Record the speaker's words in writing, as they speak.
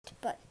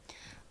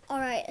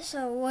Alright,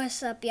 so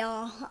what's up,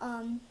 y'all?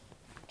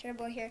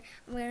 Turtleboy here.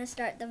 I'm gonna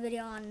start the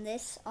video on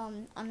this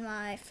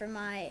for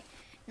my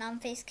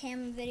non-face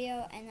cam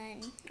video, and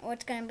then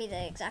what's gonna be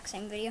the exact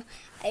same video.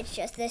 It's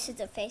just this is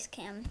a face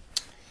cam.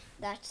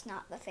 That's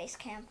not the face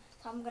cam.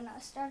 So I'm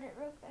gonna start it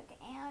real quick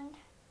and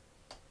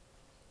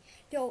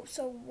yo,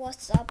 so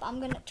what's up? I'm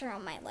gonna turn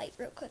on my light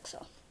real quick,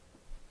 so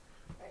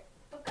alright,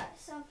 okay,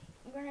 so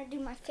I'm gonna do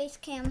my face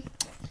cam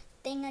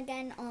thing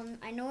again.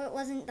 I know it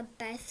wasn't the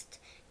best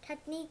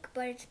technique,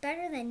 but it's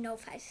better than no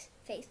face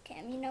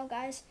cam, you know,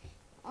 guys.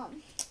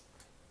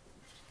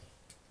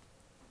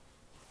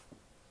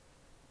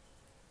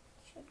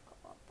 Should go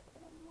up a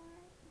little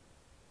more.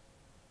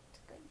 It's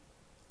good.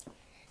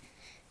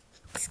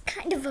 It's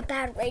kind of a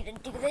bad way to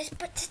do this,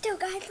 but still,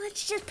 guys,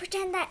 let's just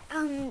pretend that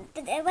I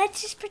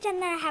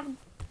have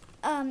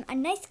a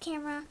nice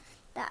camera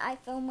that I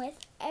film with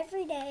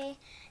every day,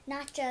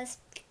 not just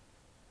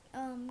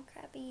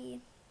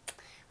crappy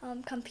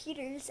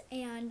computers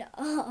and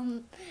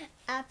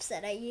apps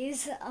that I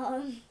use.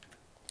 Alright,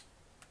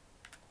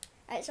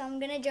 so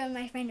I'm gonna join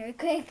my friend real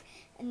quick,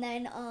 and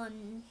then oh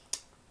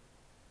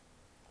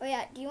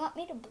yeah, do you want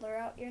me to blur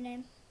out your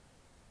name?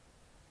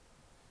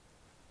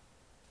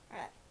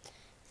 Alright.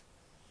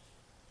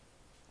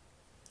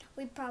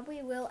 We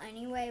probably will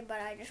anyway, but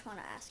I just want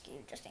to ask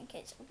you just in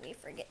case we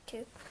forget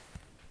to.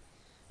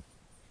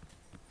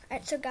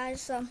 Alright, so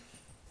guys,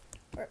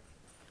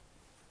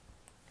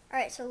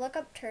 alright, so look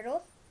up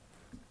turtle.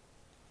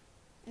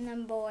 And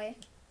then boy.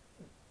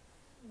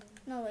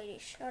 No, lady,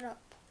 shut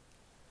up.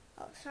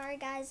 Oh, sorry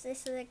guys,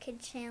 this is a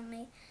kids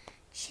friendly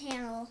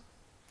channel.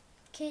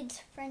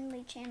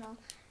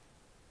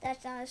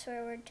 That's not a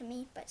swear word to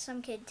me, but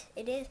some kids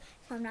it is,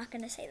 so I'm not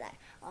gonna say that.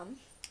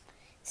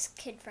 It's a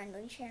kid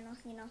friendly channel,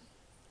 you know.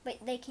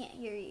 But they can't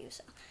hear you,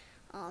 so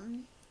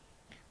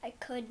I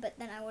could, but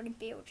then I wouldn't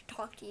be able to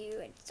talk to you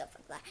and stuff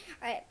like that.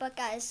 Alright, but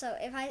guys, so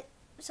if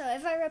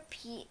I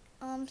repeat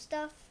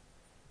stuff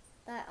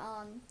that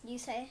you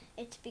say,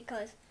 it's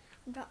because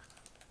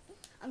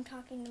I'm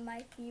talking to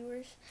my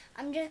viewers.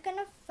 I'm just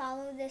gonna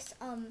follow this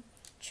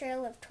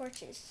trail of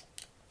torches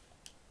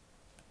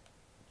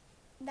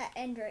that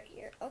end right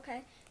here.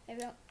 Okay.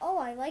 Maybe oh,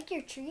 I like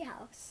your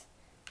treehouse.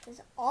 This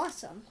is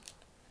awesome.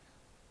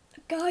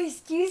 Guys,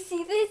 do you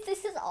see this?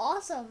 This is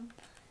awesome.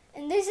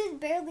 And this is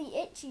barely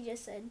it, she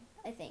just said,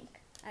 I think.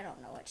 I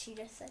don't know what she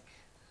just said.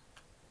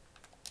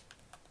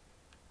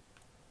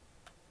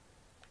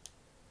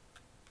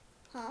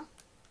 Huh?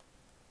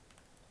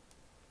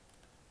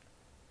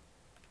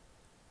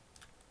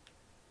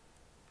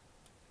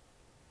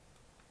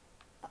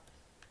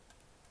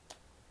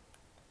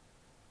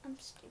 I'm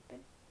stupid.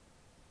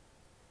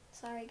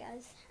 Sorry,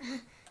 guys.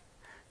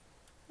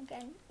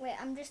 Again, wait,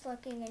 I'm just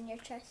looking in your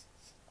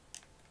chests.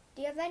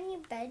 Do you have any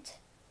beds?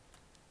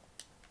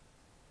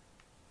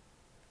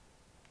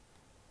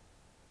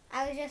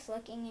 I was just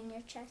looking in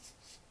your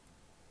chests.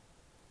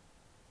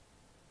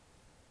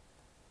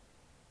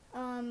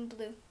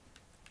 Blue.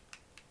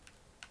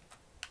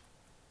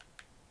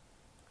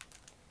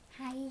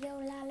 Hi-yo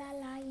la la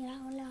la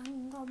la la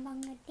go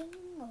bang a ding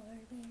or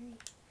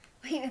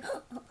berry.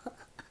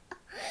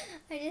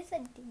 I just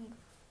said ding.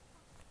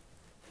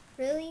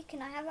 Really?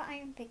 Can I have an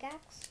iron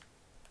pickaxe?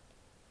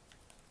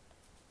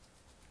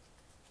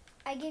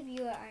 I give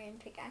you an iron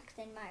pickaxe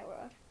in my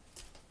world.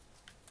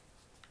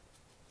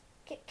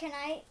 Can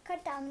I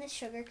cut down this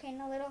sugar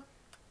cane a little?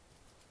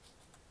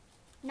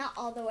 Not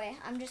all the way.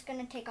 I'm just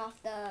gonna take off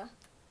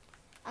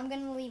I'm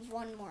gonna leave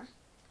one more.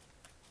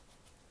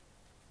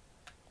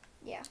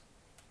 Yeah.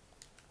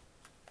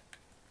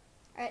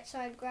 Alright, so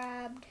I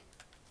grabbed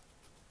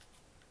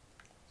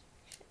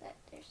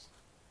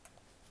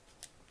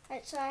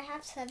Alright, so I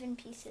have 7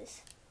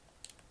 pieces.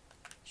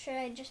 Should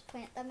I just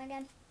plant them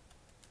again?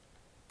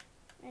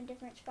 In a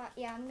different spot?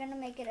 Yeah, I'm gonna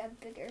make it a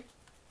bigger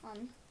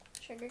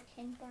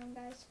sugarcane farm,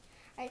 guys.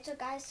 Alright, so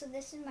guys, so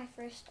this is my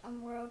first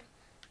world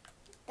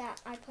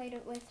that I played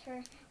it with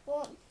her.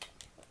 Well,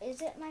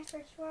 is it my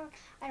first world?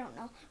 I don't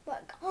know.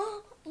 But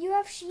oh, you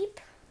have sheep?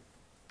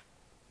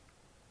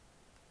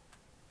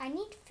 I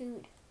need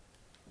food.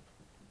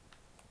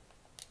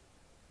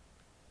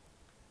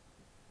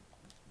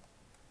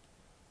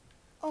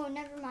 Oh,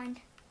 never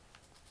mind.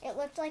 It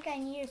looked like I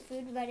needed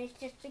food, but it's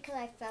just because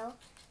I fell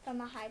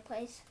from a high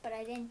place, but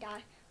I didn't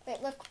die.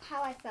 But look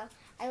how I fell.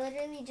 I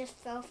literally just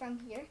fell from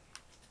here.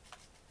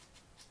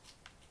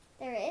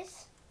 There it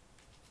is.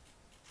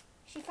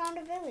 She found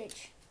a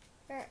village.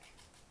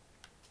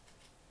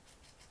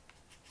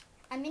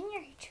 I'm in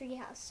your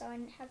treehouse, so I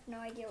have no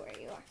idea where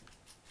you are.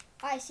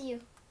 Oh, I see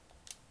you.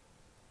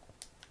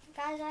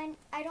 Guys,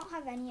 I don't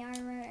have any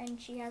armor, and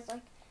she has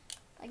like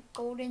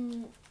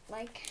golden,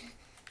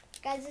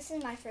 guys, this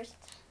is my first,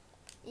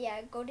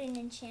 yeah, golden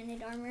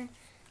enchanted armor.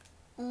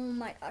 Oh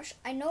my gosh.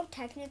 I know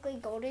technically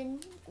golden,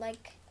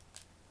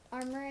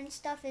 armor and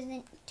stuff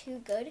isn't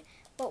too good,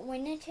 but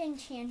when it's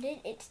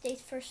enchanted, it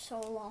stays for so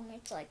long.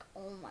 It's like,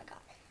 oh my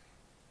god.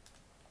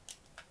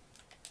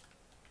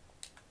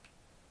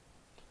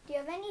 Do you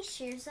have any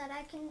shears that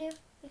I can do?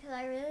 Because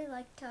I really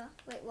like to,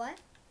 wait, what?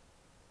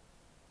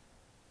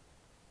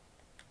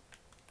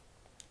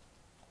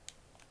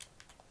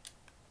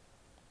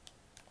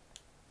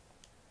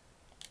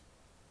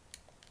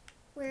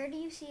 Where do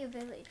you see a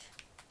village?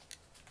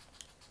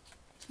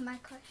 It's my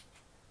question.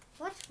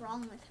 What's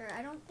wrong with her?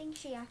 I don't think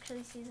she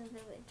actually sees a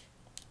village.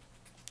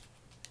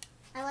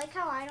 I like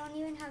how I don't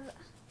even have...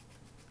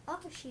 Oh,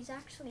 she's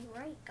actually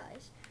right,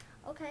 guys.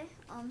 Okay,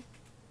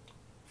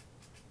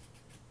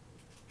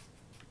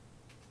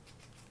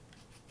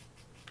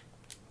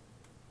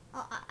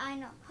 Oh, I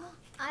know.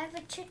 I have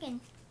a chicken.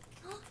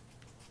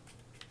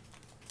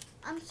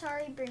 I'm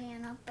sorry,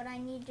 Brianna, but I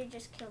need to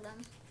just kill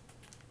them.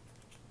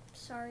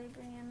 Sorry,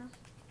 Brianna.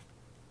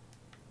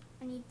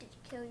 I need to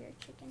kill your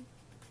chicken.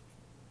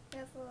 You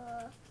have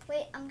a...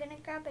 Wait, I'm gonna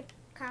grab a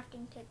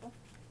crafting table.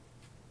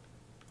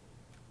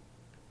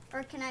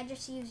 Or can I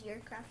just use your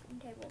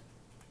crafting table?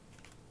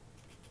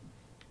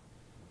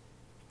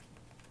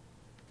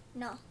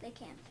 No, they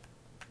can't.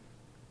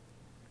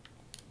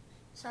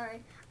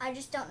 Sorry, I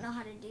just don't know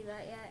how to do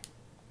that yet.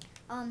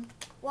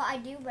 Well, I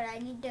do, but I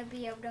need to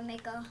be able to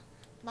make a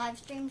live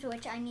streams,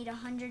 which I need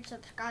 100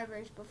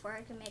 subscribers before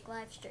I can make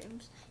live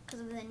streams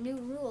because of the new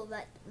rule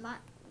that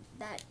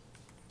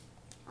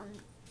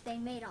they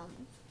made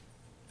on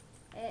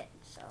it.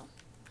 So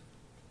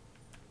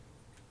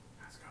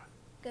that's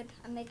good.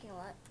 I'm making a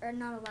lot, or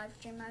not a live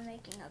stream. I'm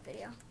making a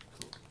video.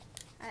 Cool.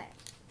 All right.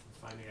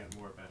 Finding out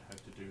more about how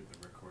to do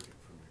the recording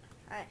from your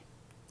computer. All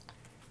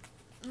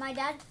right. My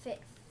dad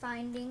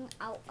finding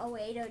out a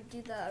way to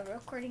do the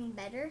recording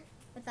better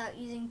without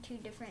using two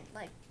different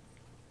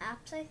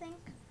apps. I think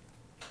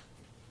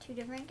 2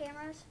 different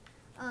cameras.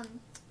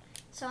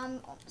 So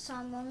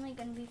I'm only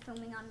gonna be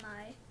filming on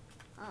my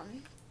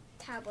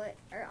tablet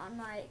or on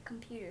my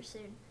computer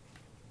soon.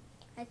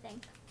 I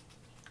think.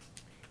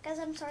 Guys,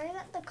 I'm sorry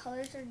that the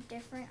colors are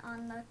different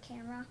on the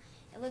camera.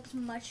 It looks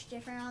much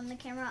different on the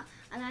camera.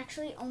 I'm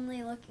actually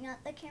only looking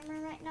at the camera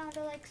right now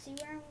to see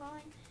where I'm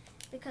going.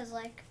 Because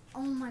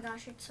oh my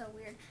gosh, it's so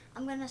weird.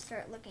 I'm gonna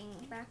start looking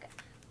back.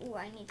 Ooh,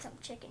 I need some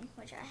chicken,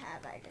 which I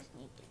have. I just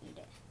need to eat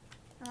it.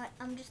 You know what?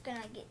 I'm just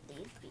gonna get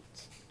these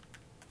beets.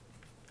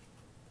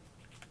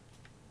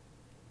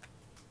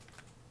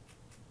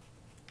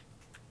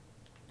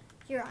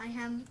 Here I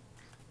am.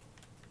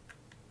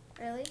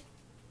 Really?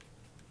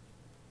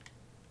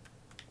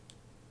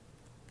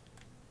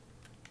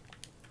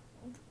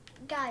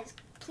 Guys,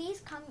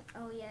 please comment.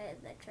 Oh yeah,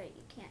 that's right.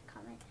 You can't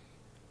comment.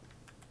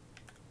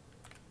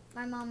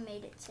 My mom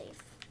made it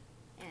safe,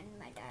 and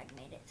my dad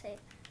made it safe,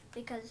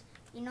 because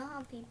you know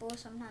how people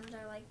sometimes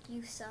are like,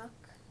 you suck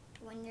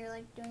when you're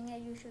doing a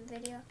YouTube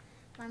video?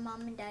 My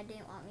mom and dad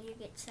didn't want me to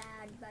get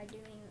sad by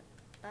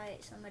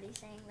somebody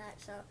saying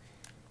that, so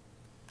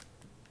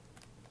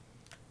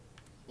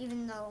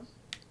even though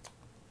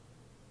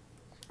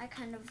I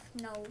kind of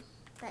know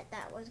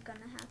that was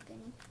gonna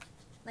happen,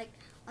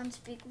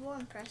 Unspeakable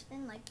and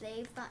Preston,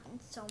 they've gotten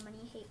so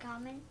many hate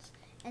comments,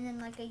 and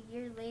then a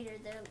year later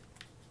they're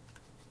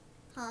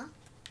huh?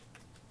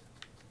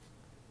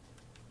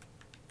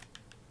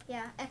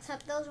 Yeah,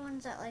 except those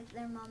ones that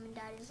their mom and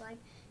dad is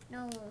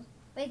no.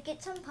 Wait,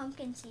 get some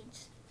pumpkin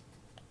seeds.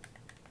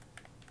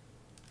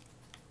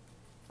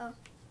 Oh.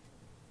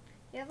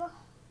 Do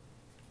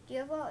you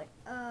have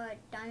a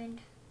diamond?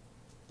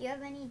 Do you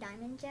have any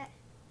diamonds yet?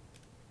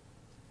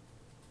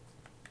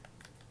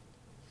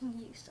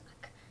 You suck.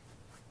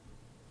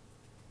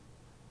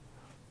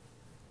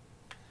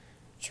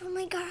 Oh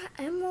my god,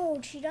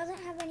 emerald. She doesn't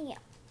have any.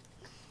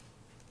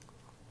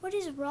 What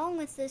is wrong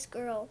with this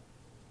girl?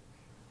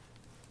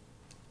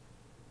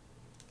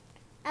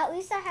 At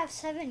least I have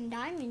 7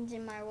 diamonds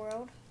in my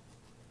world.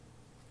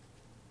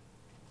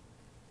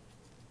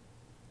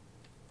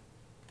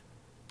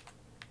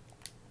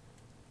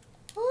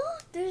 Oh,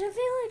 there's a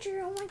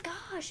villager. Oh my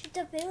gosh, it's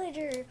a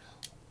villager.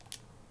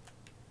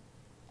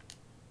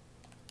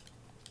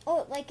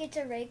 Oh, it's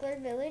a regular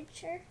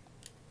villager?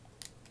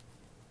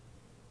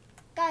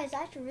 Guys,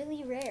 that's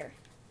really rare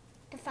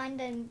to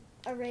find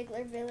a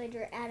regular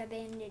villager at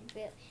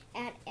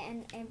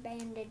an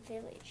abandoned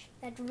village.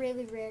 That's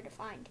really rare to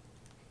find.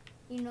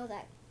 You know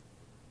that.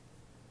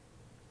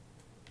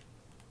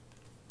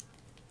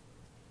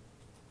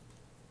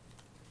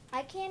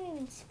 I can't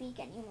even speak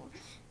anymore.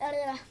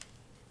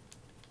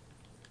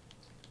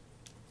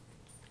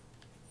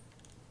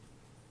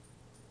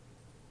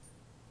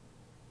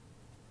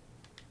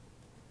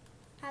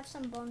 Have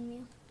some bone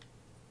meal.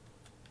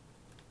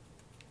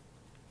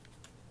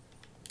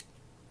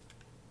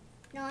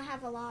 No, I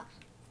have a lot.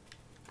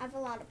 I have a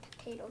lot of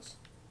potatoes.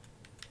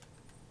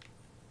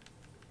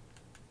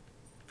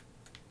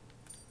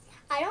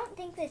 I don't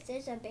think this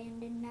is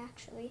abandoned,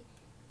 actually.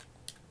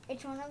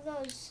 It's one of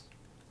those...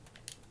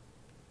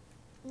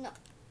 No.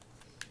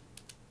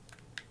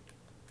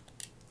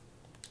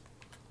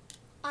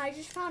 I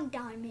just found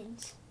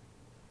diamonds.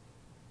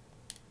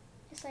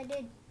 Yes, I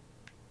did.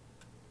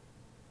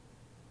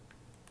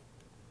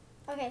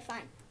 Okay,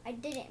 fine. I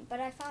didn't, but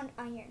I found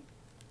iron.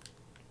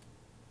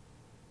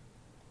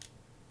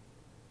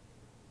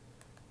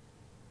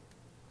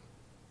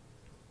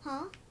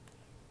 Huh?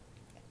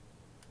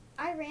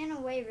 I ran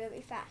away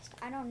really fast.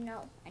 I don't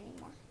know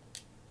anymore.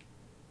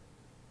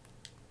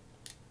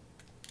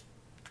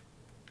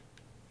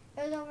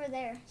 It was over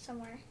there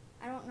somewhere.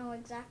 I don't know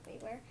exactly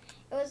where.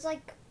 It was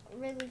like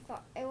really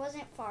far. It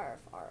wasn't far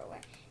away.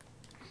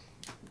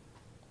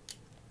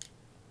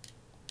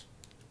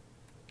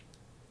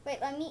 Wait,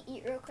 let me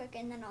eat real quick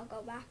and then I'll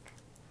go back.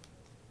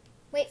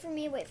 Wait for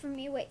me, wait for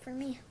me, wait for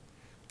me.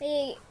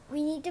 Wait,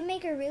 we need to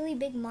make a really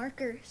big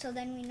marker so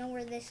then we know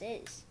where this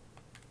is.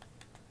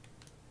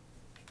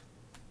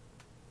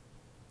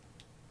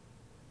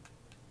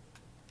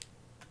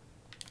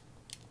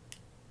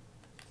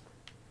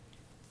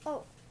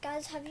 Oh,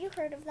 guys, have you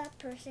heard of that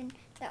person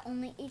that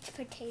only eats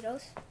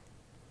potatoes?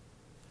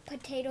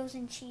 Potatoes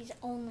and cheese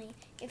only.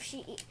 If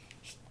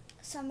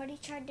somebody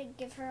tried to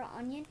give her an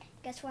onion,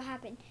 guess what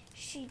happened?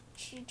 She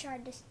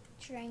tried to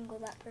strangle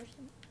that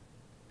person.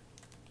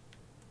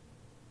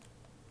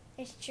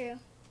 It's true.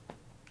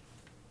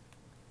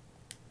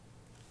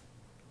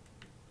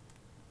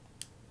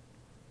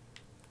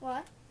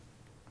 What?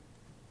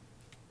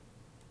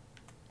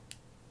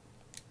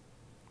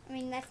 I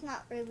mean, that's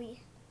not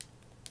really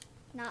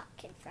not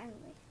kid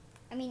friendly.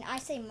 I mean, I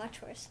say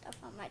much worse stuff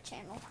on my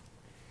channel.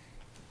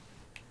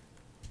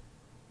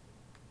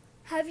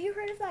 Have you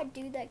heard of that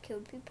dude that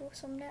killed people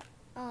someday?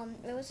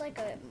 It was like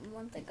a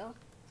month ago.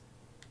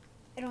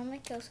 It only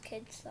kills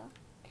kids though.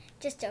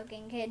 Just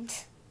joking,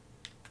 kids.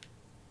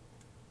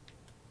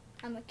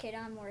 I'm a kid,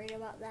 I'm worried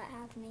about that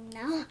happening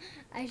now.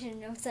 I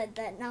shouldn't have said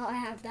that. Now I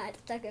have that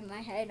stuck in my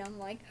head. I'm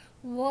like,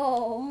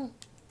 whoa.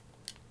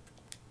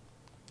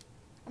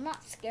 I'm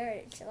not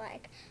scared, it's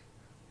like,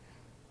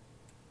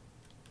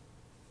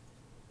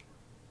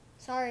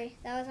 sorry,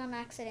 that was on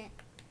accident.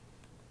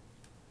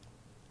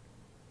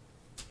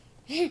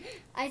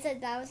 I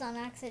said that was on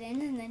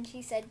accident, and then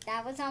she said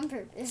that was on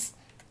purpose.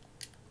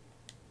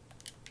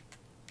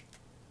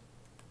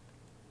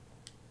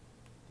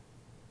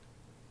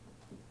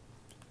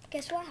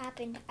 Guess what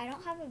happened? I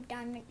don't have a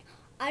diamond.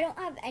 I don't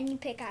have any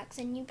pickaxe,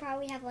 and you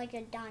probably have like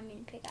a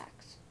diamond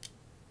pickaxe.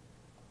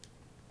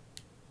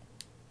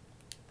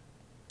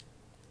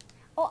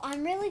 Oh,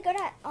 I'm really good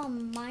at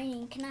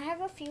mining. Can I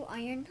have a few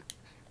iron?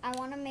 I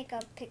want to make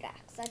a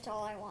pickaxe. That's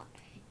all I want.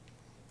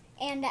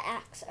 And an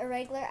axe, a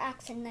regular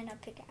axe, and then a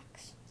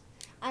pickaxe.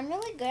 I'm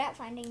really good at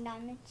finding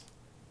diamonds.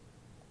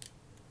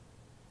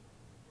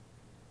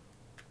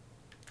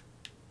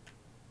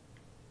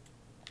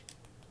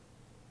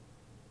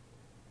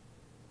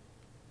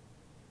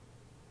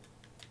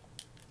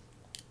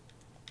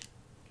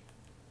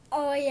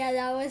 Oh yeah,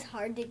 that was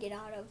hard to get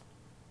out of.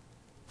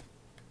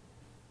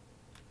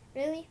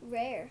 Really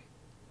rare.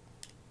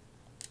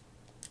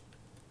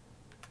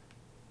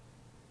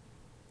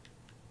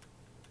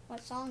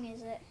 What song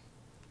is it?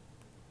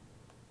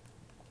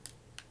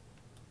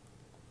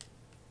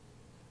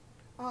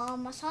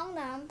 A song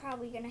that I'm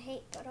probably gonna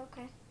hate, but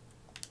okay.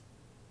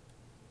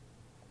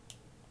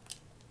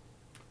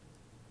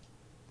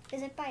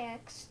 Is it by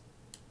X?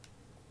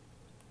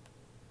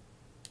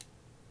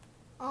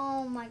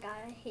 Oh my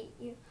god, I hate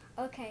you.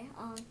 Okay,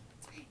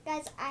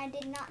 guys, I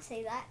did not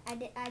say that.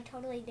 I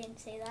totally didn't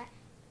say that.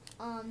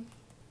 Oh.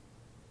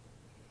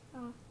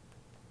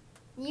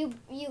 You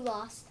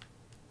lost.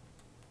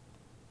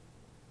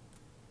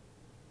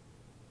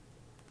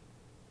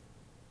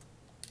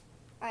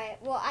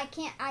 Alright, well I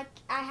can't I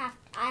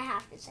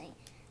have to sing.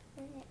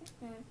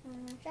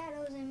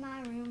 Shadows in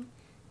my room.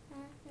 I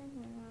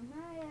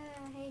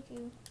hate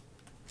you.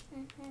 I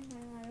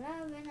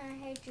love and I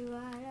hate you.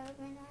 I love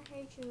and I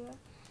hate you.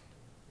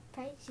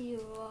 Pray to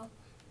you.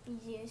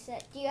 Easier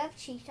said. Do you have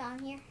cheats on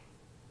here?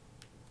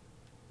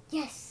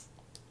 Yes.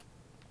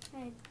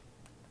 Right.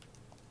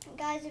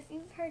 Guys, if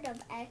you've heard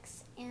of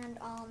X and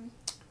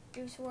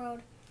Juice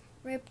WRLD,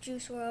 rip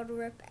Juice WRLD,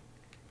 rip.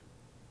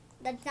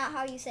 That's not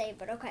how you say it,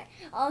 but okay.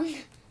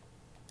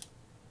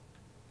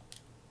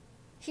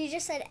 She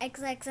just said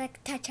XXX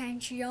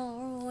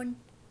Tentacion.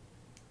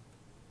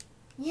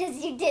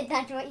 Yes, you did.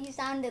 That's what you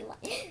sounded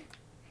like.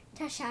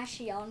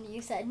 Tentacion,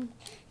 you said.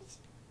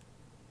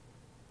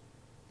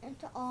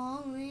 It's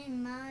all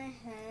in my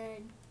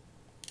head.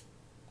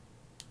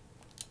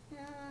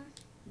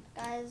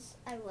 Guys,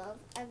 I love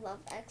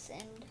X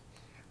and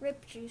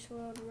rip Juice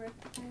WRLD, rip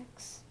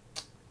X.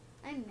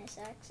 I miss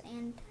X,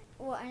 and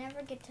well, I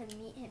never get to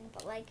meet him,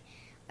 but like,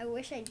 I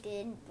wish I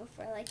did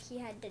before like he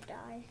had to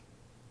die.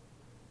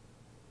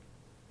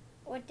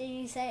 What did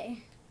you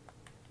say?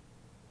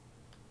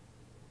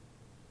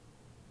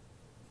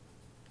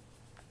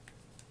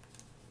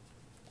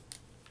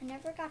 I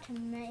never got to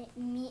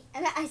meet.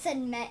 I said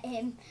met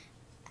him.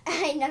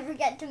 I never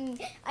got to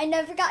meet him,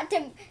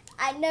 bruh.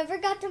 I never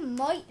get to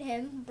meet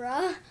him,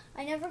 bruh.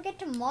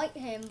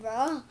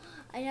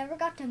 I never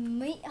got to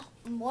meet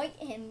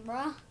him,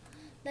 bruh.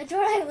 That's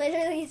what I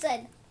literally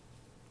said.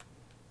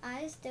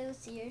 I still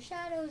see your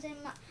shadows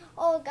in my...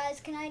 Oh,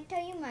 guys, can I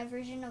tell you my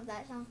version of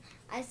that song?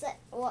 I said,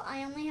 well,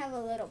 I only have a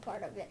little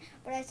part of it,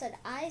 but I said,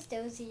 I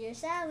still see your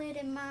salad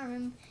in my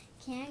room.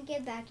 Can't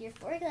give back your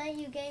fork that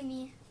you gave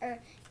me, or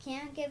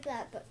can't give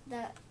back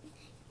that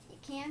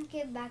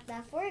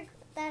fork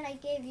that I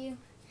gave you.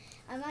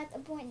 I'm at the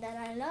point that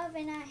I love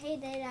and I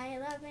hate it. I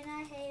love and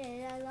I hate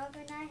it. I love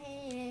and I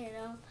hate it.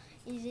 Oh,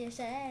 easier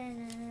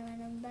said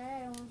than a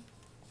better one.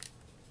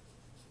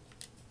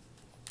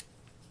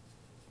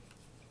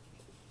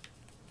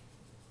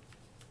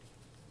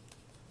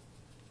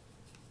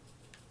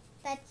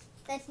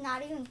 That's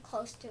not even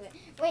close to it.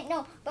 Wait,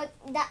 no, but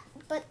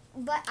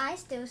I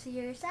still see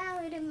your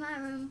salad in my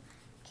room.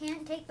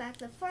 Can't take back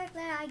the fork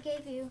that I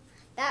gave you.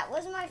 That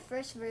was my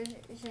first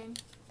version.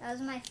 That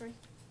was my first.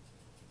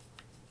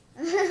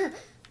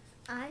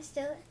 I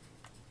still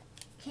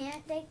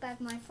can't take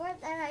back my fork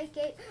that I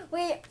gave.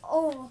 Wait,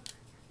 oh,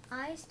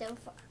 I still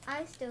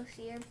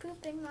see your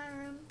poop in my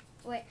room.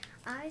 Wait,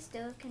 I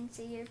still can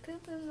see your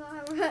poop in my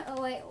room.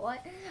 Oh wait,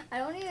 what? I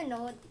don't even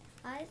know what.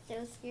 I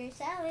still see your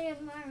salad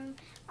in my room.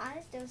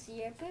 I still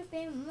see your poop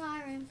in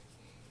my room.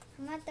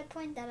 I'm at the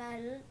point that I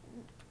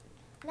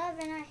love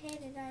and I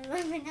hate it. I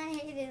love and I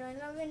hate it. I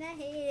love and I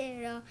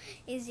hate it. Oh,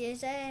 is your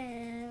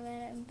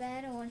salad a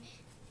better one?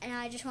 And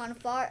I just want to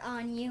fart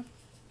on you.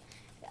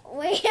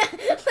 Wait,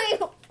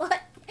 wait,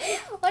 what?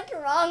 What's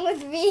wrong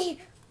with me?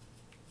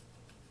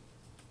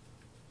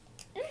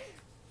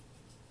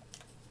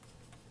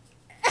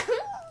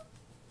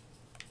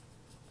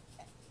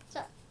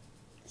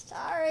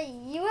 Sorry,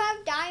 you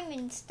have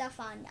diamond stuff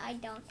on. I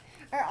don't.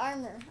 Or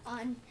armor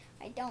on.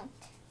 I don't.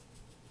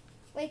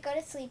 Wait, go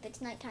to sleep.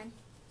 It's nighttime.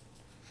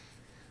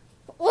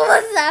 What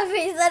was that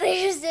face that I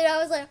just did? I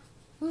was like,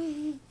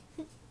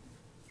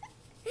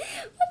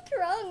 what's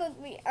wrong with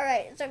me?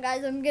 Alright, so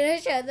guys, I'm going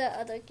to show the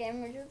other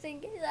camera just in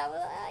case I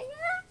was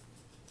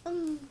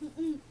like,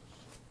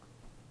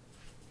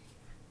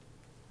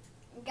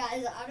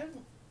 guys,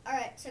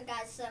 alright, so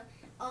guys,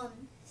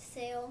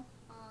 sale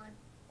on,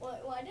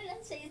 why did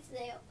I say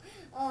sale?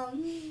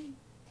 If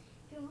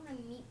you want to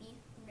meet me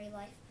in real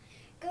life,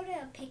 go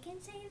to Pick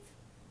and Save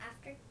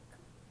after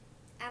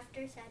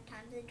Sad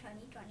Times in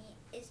 2020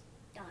 is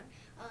done.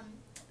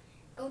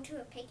 Go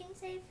to a Pick and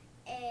Save.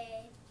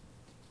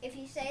 If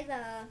you say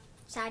the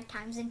Sad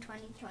Times in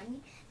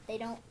 2020, they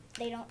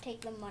don't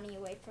take the money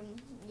away from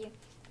you.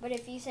 But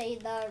if you say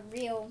the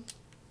real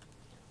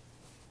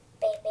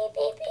beep beep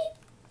beep beep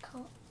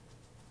call,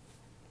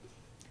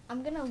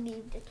 I'm gonna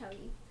leave to tell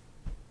you.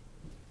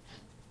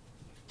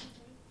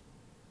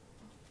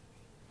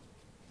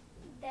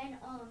 Then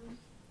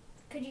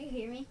could you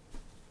hear me?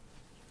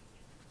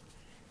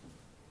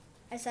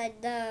 I said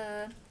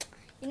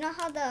you know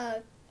how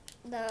the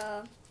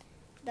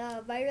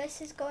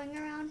virus is going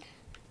around?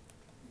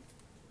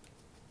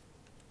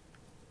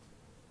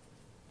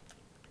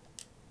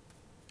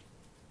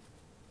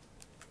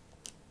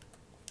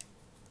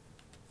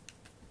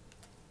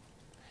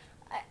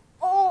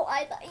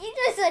 I thought you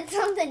just said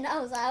something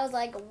else. I was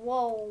like,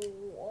 whoa,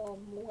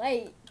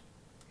 wait.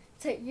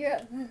 So you're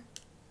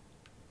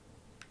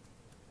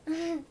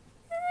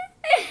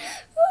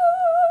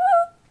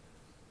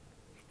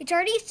it's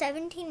already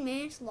 17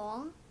 minutes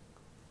long.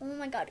 Oh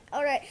my god.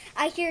 Alright,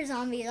 I hear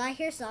zombies. I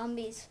hear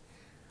zombies.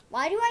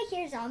 Why do I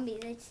hear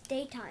zombies? It's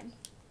daytime.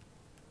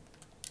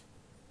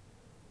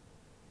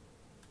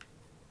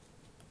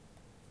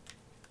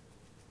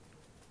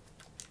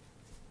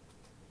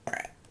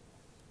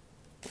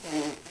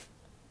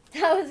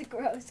 That was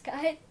gross,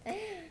 guys.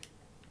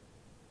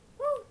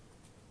 Woo.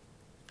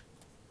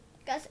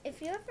 Guys,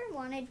 if you ever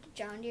wanted to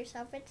drown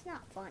yourself, it's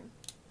not fun.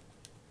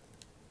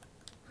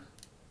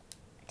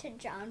 To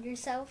drown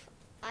yourself.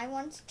 I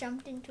once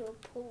jumped into a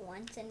pool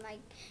once and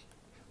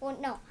well,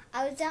 no,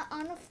 I was out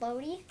on a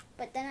floaty,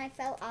 but then I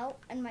fell out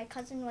and my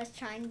cousin was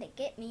trying to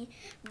get me,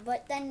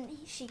 but then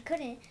she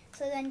couldn't.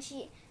 So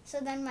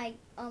then my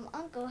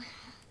uncle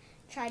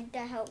tried to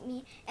help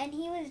me, and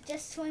he was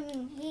just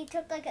swimming. He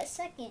took like a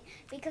second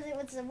because it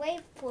was a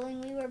wave pool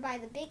and we were by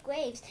the big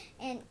waves.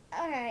 And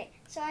alright,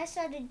 so I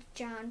started to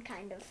drown,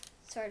 kind of,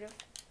 sort of.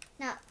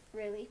 Not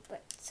really,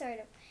 but sort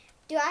of.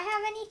 Do I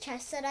have any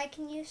chests that I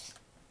can use?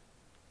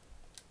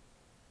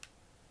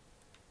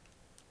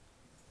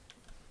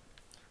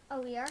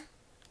 Oh, we are?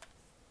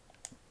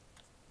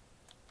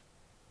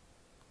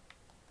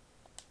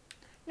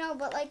 No,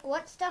 but like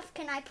what stuff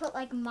can I put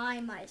like my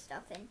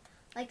stuff in?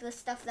 Like the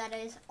stuff that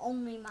is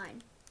only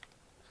mine.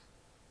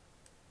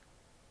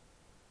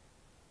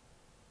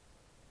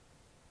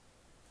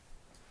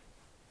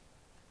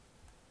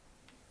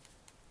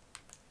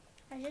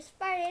 I just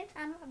farted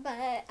on my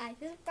butt. I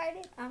just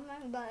farted on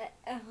my butt.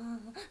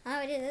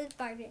 I just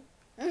farted.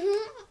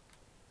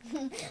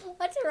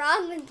 What's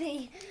wrong with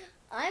me?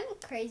 I'm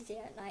crazy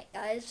at night,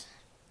 guys.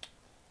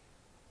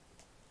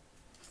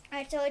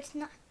 Alright, so it's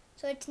not.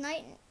 So it's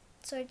night.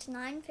 So it's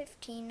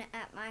 9:15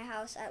 at my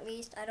house, at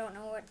least. I don't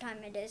know what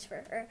time it is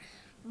for her,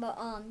 but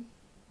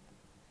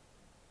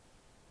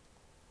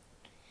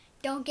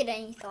don't get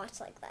any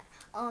thoughts like that.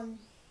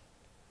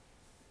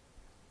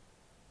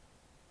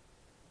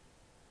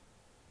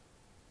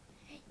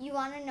 You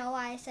want to know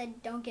why I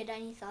said don't get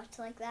any thoughts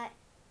like that?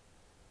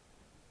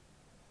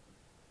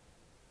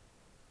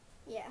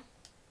 Yeah.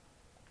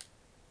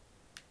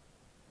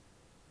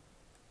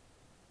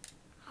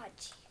 Oh,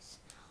 jeez.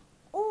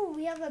 Oh,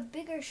 we have a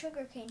bigger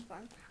sugarcane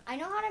farm. I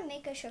know how to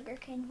make a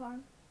sugarcane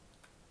farm.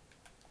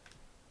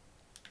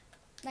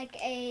 Like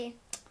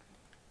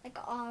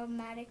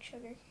automatic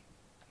sugar.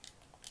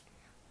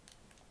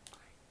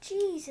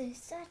 Jesus,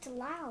 that's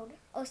loud.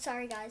 Oh,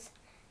 sorry, guys.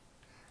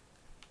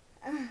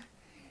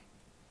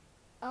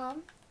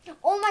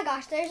 Oh my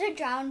gosh, there's a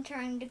drown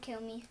trying to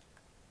kill me.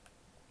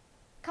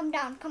 Come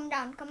down, come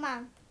down, come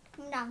on,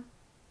 come down.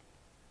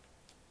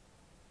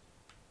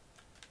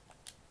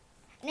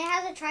 And it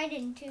has a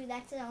trident too,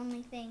 that's the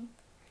only thing.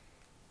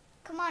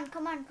 Come on,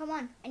 come on, come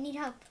on. I need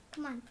help.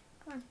 Come on,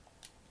 come on.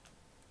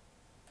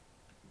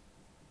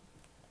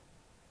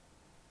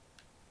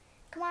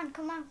 Come on,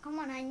 come on, come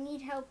on. I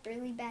need help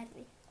really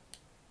badly.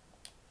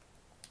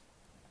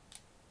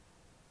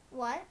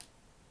 What?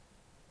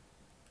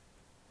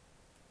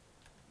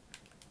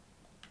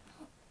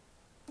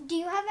 Do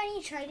you have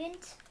any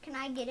tridents? Can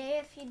I get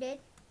it if you did?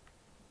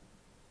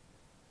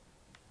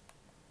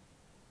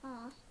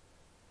 Aw.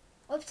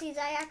 Oopsies,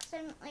 I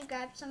accidentally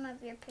grabbed some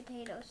of your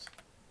potatoes.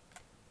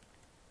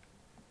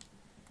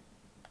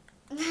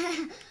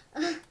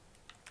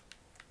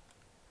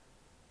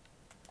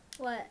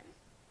 What?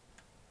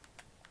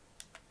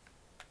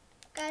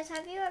 Guys,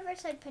 have you ever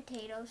said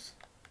potatoes?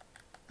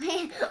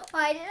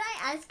 Why did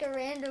I ask a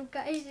random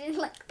question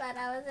like that?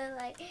 I was just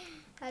like,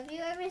 have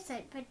you ever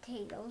said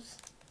potatoes?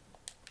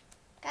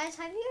 Guys,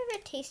 have you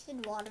ever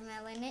tasted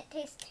watermelon? It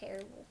tastes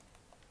terrible.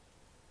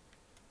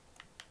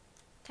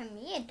 To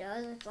me it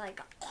does. It's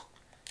like,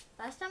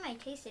 last time I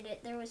tasted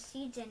it, there was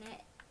seeds in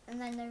it,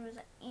 and then there was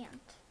an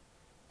ant.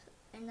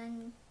 And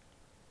then,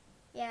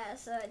 yeah,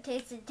 so it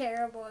tasted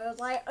terrible. It was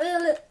like,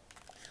 ugh.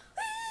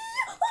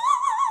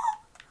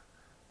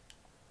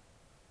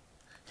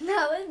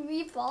 That was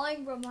me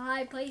falling from a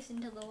high place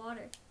into the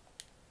water.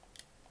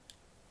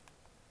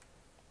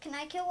 Can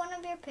I kill one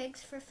of your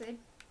pigs for food?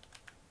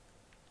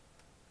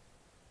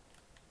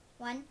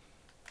 1,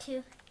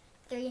 2,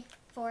 3,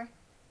 4.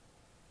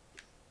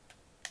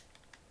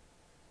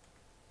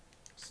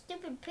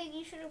 Stupid pig,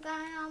 you should have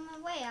gotten out of my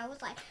way. I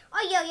was like,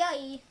 oh, yo.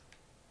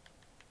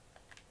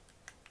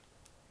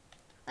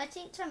 Let's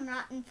eat some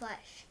rotten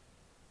flesh.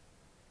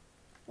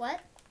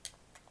 What?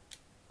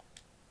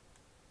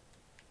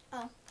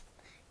 Oh.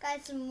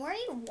 Guys, the more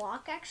you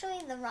walk, actually,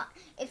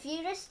 if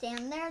you just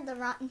stand there, the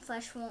rotten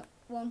flesh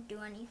won't do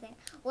anything.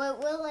 Well, it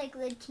will, like,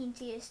 the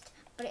teensiest,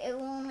 but it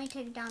will only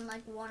take down,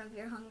 like, 1 of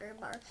your hunger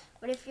bars.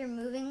 But if you're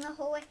moving the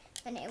whole way,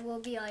 then it will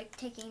be, like,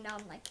 taking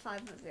down, like,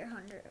 5 of your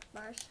hunger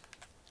bars.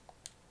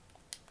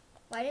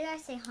 Why did I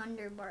say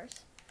hunger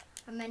bars?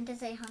 I meant to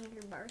say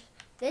hunger bars.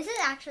 This is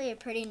actually a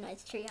pretty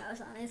nice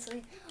treehouse,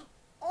 honestly.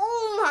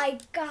 Oh my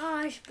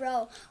gosh,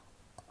 bro.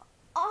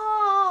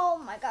 Oh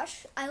my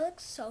gosh, I look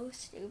so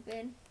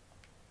stupid.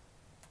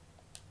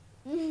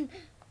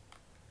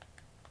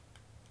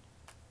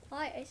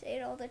 Why? I say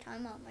it all the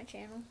time on my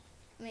channel.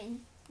 I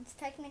mean, it's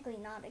technically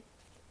not a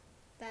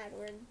bad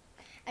word.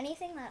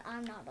 Anything that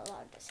I'm not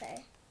allowed to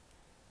say,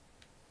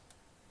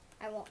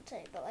 I won't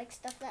say. But like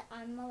stuff that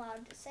I'm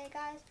allowed to say,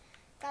 guys,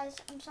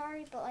 I'm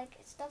sorry, but like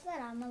stuff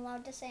that I'm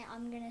allowed to say,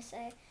 I'm gonna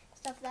say.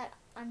 Stuff that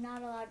I'm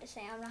not allowed to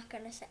say, I'm not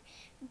gonna say.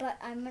 But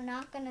I'm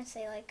not gonna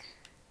say like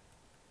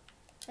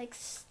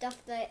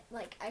stuff that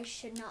like I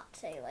should not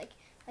say. Like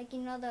you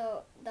know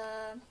the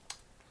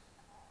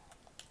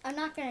I'm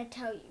not gonna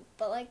tell you,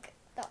 but like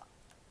the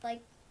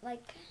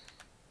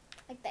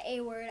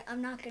A word,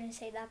 I'm not gonna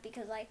say that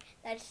because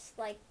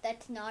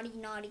that's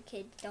naughty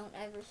kids. Don't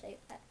ever say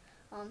that.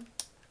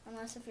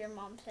 Unless if your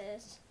mom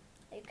says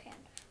they can.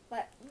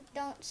 But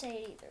don't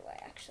say it either way,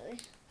 actually.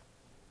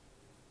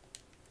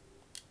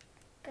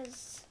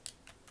 Because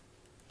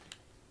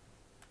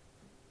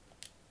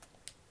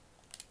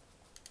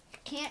you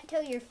can't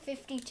till you're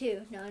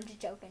 52. No, I'm just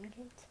joking,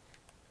 kids.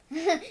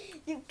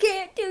 You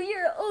can't till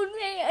you're an old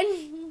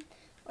man.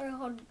 Or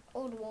an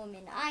old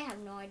woman. I have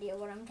no idea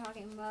what I'm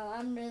talking about.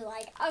 I'm just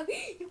like, oh,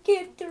 you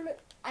can't till it.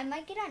 I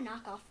might get a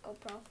knockoff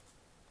GoPro.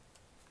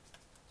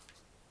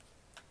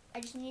 I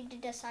just need to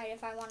decide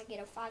if I want to get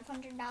a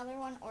 $500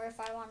 one, or if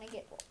I want to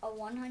get a $100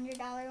 one,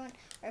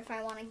 or if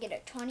I want to get a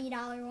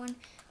 $20 one,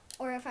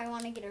 or if I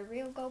want to get a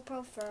real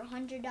GoPro for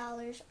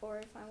 $100, or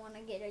if I want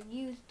to get a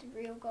used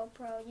real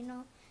GoPro, you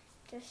know,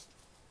 just...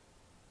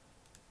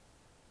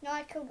 No,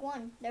 I killed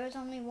one. There was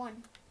only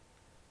one.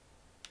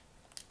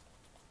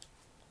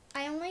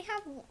 I only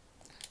have...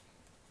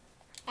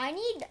 I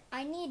need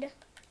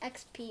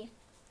XP.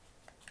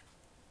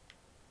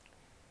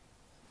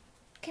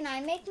 Can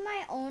I make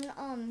my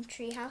own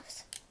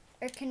treehouse?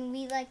 Or can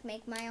we like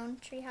make my own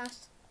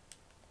treehouse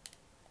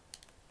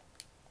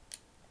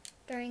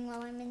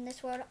while I'm in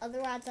this world?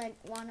 Otherwise, I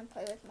want to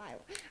play with my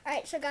world.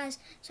 Alright, so guys,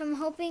 so I'm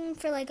hoping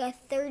for like a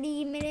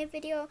 30-minute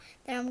video.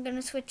 Then I'm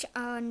gonna switch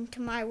on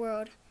to my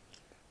world.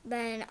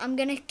 Then I'm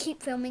gonna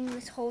keep filming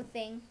this whole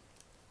thing.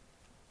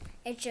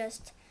 It's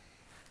just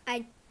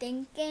I'm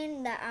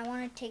thinking that I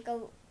want to take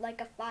a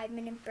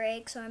 5-minute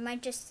break. So I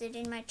might just sit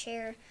in my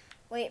chair,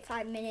 wait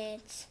 5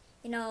 minutes.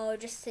 You know,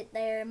 just sit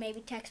there,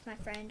 maybe text my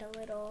friend a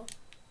little.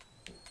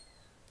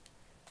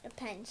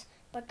 Depends.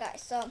 But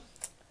guys, so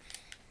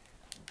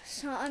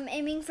I'm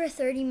aiming for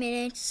 30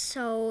 minutes,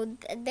 so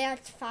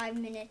that's 5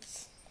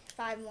 minutes.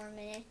 5 more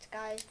minutes,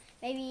 guys.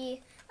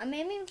 Maybe I'm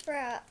aiming for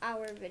an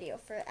hour video,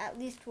 for at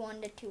least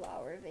 1 to 2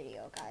 hour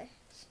video, guys.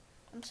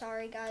 I'm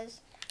sorry, guys.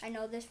 I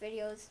know this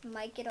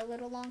might get a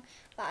little long,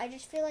 but I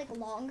just feel like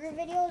longer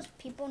videos,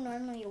 people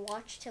normally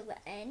watch till the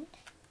end.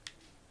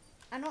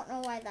 I don't know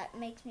why that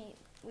makes me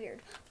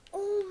weird.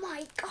 Oh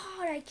my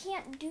god, I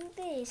can't do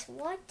this.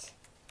 What?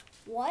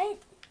 What?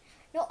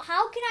 No,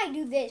 how can I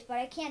do this, but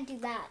I can't do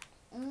that?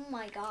 Oh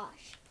my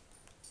gosh.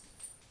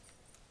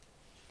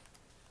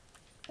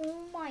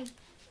 Oh my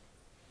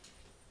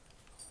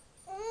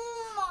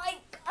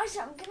gosh,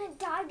 I'm gonna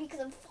die because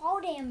of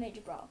fall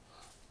damage, bro.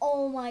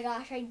 Oh my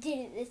gosh, I did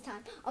it this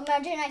time.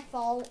 Imagine I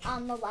fall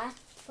on the last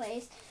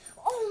place.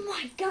 Oh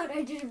my god,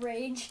 I just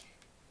rage.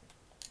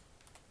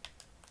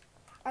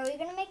 Are we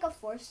gonna make a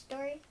fourth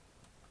story?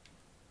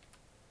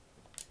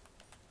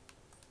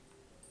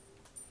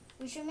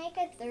 We should make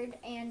a third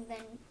and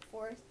then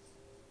fourth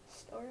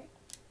story.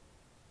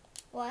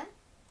 What?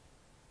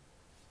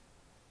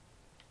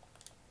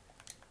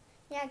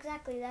 Yeah,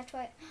 exactly, that's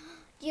why.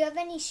 Do you have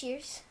any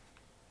shears?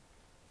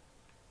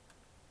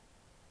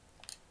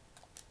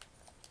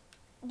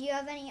 Do you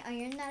have any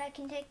iron that I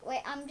can take?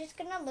 Wait, I'm just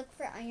gonna look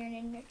for iron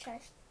in your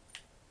chest.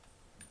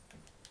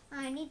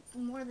 I need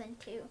more than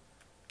 2.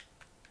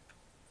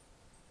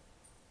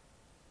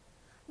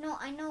 No,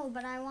 I know,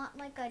 but I want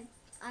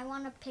I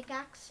want a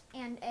pickaxe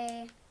and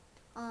a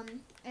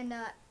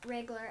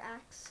regular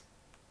axe.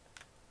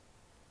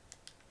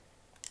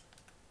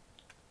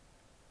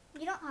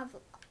 You don't have.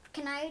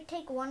 Can I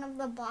take one of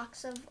the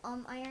blocks of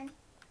iron?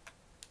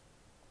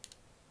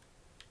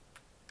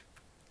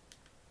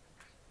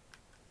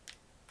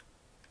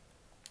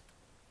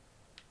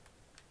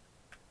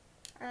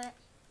 Alright.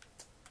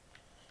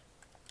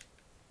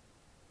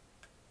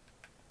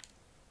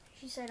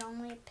 She said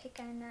only a pick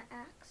and an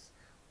axe.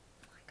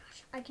 Oh my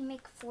gosh. I can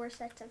make 4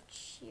 sets of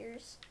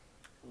shears.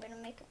 I'm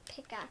gonna make a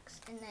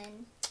pickaxe and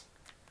then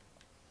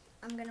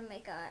I'm gonna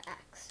make an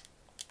axe.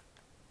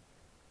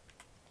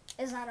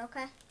 Is that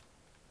okay?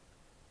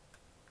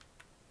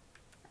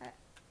 Alright.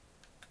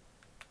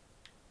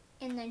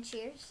 And then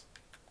shears.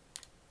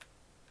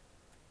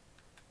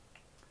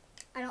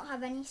 I don't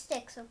have any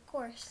sticks, of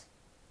course.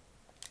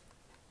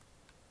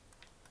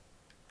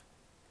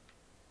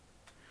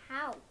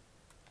 How?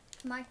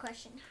 My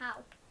question,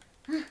 how?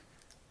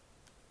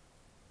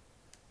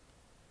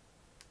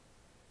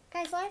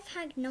 Guys, life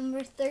hack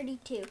number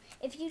 32.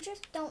 If you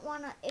don't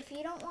wanna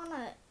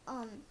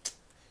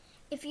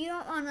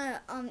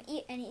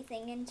eat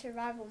anything in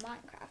survival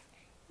Minecraft,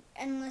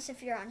 unless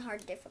if you're on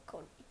hard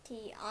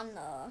difficulty on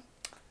the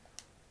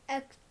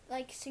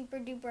like super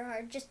duper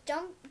hard, just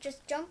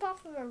jump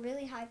off of a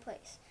really high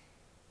place.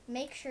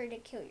 Make sure to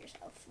kill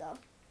yourself though.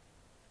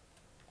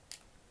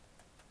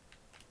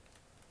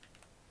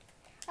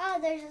 Oh,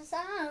 there's a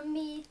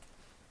zombie.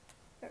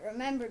 But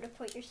remember to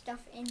put your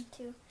stuff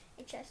into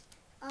a chest.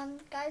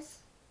 Guys,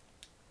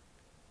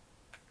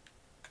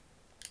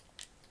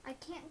 I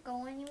can't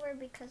go anywhere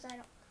because I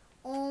don't.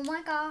 Oh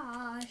my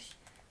gosh.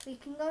 We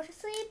can go to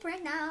sleep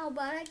right now,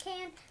 but I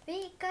can't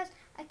because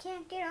I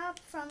can't get up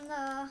from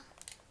the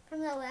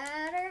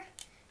ladder.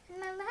 And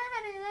my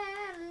ladder,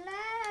 and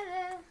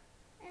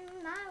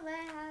my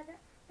ladder,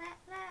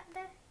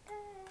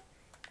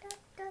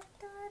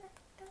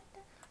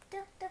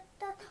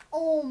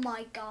 Oh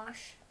my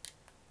gosh.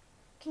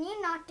 Can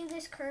you not do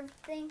this curved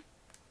thing?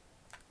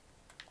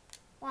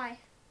 Why?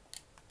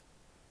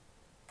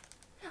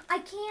 I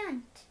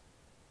can't.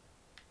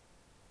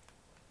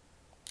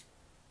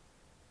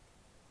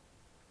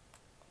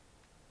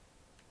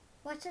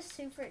 What's a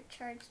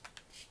supercharged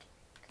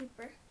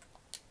creeper?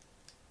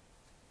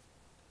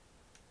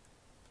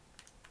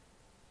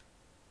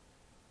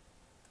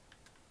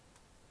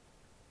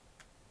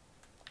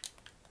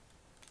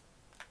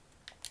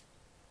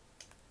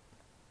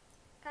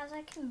 Guys,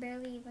 I can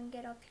barely even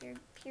get up here,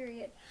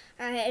 period.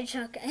 Alright, it's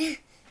okay.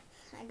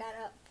 I got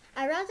up.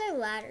 I'd rather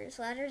ladders.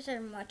 Ladders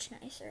are much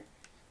nicer.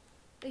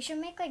 We should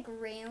make like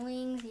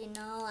railings, you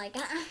know, like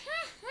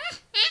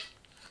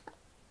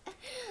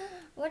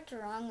what's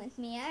wrong with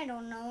me? I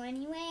don't know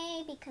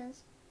anyway,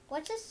 because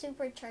what's a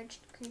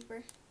supercharged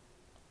creeper?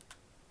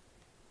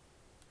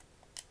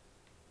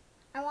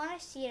 I want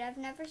to see it. I've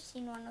never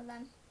seen one of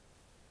them.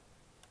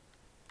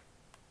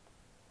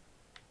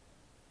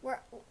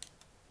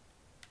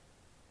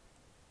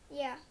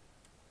 Yeah.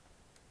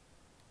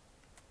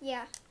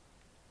 Yeah.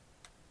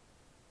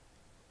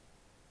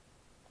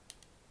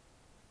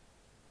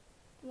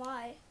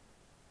 Why?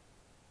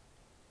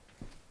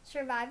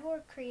 Survival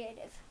or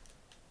creative?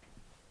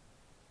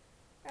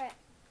 Right.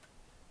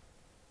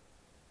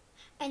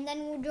 And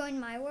then we'll join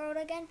my world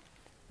again.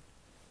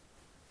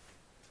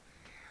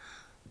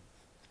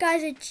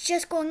 Guys, it's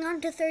just going on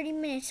to 30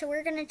 minutes, so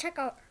we're gonna check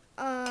out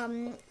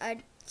a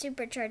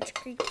supercharged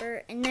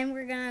creeper, and then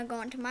we're gonna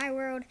go into my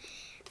world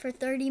for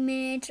 30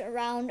 minutes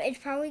around. It's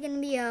probably gonna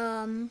be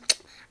an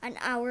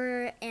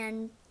hour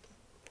and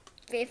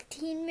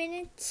 15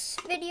 minutes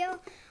video.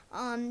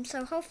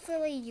 So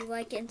hopefully you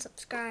like it and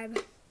subscribe.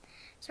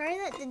 Sorry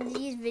that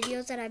these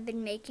videos that I've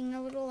been making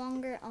a little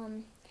longer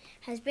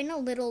has been a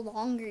little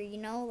longer, you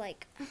know,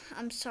 like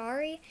I'm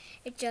sorry.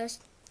 It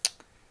just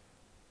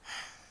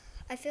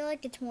I feel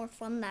like it's more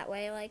fun that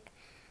way. Like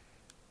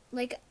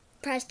like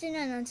Preston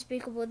and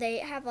Unspeakable, they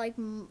have like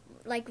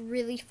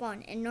really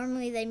fun, and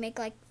normally they make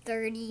like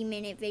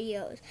 30-minute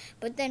videos.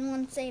 But then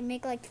once they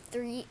make like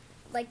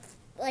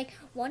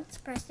once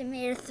Preston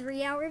made a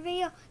 3-hour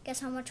video, guess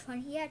how much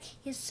fun he had?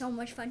 He had so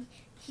much fun.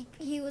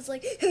 He was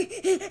like, no,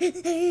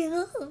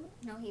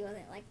 he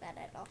wasn't like that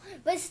at all.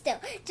 But still,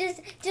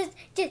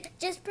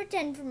 just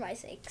pretend for my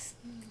sakes.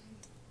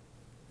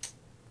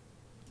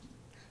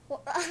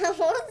 What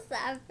was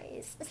that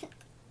face?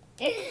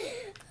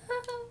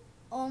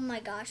 Oh my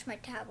gosh, my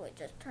tablet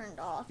just turned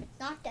off. It's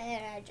not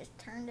dead, I just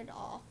turned it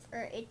off,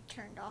 or it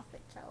turned off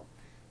itself.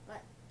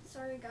 But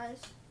sorry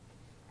guys,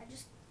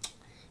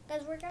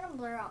 guys, we're gonna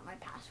blur out my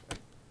password.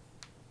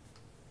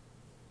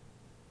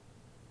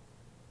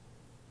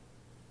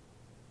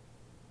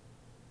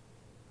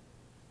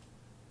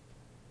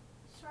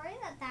 Sorry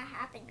that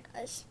happened,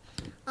 guys.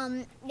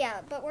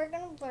 Yeah, but we're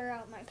gonna blur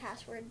out my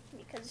password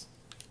because,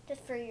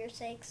 just for your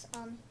sakes,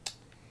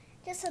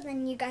 just so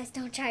then you guys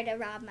don't try to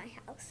rob my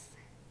house.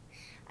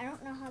 I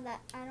don't know how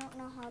that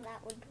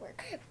would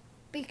work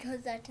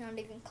because that's not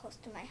even close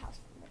to my house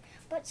number.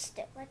 But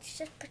still, let's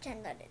just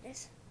pretend that it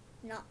is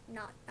not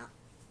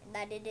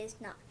that it is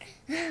not.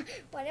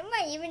 What am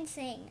I even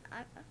saying?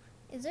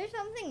 Is there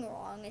something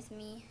wrong with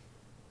me?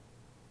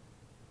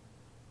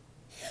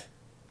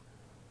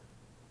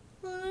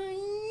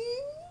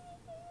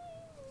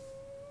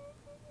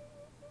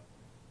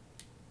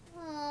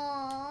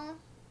 Aww.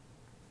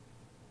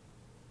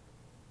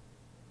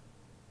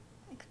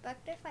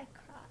 Expect if I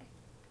cry.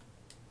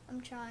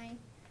 I'm trying.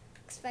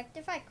 Expect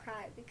if I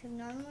cry, because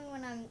normally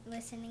when I'm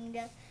listening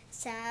to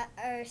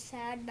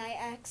Sad by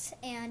X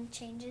and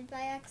Changes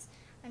by X,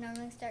 I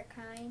normally start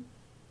crying.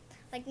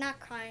 Like, not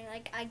crying,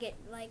 like I get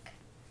like,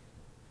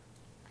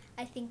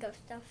 I think of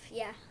stuff,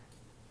 yeah.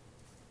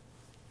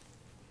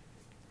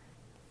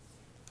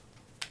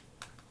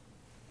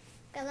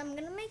 Guys, I'm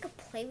gonna make a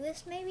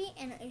playlist maybe,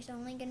 and it's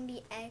only gonna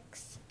be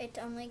it's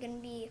only gonna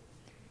be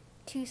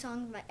 2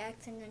 songs by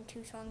X and then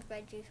 2 songs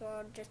by Juice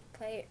WRLD. Just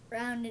play it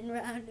round and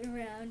round and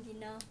round, you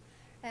know.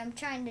 I'm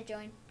trying to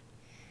join.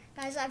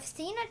 Guys, I've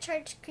seen a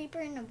church creeper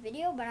in a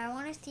video, but I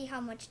want to see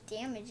how much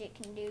damage it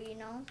can do, you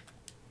know.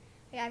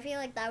 Like, I feel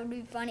like that would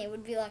be funny. It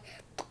would be like,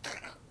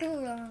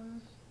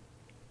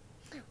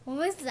 what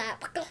was that?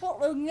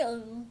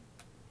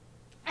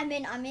 I'm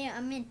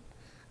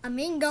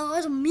in,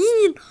 guys, I'm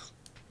in.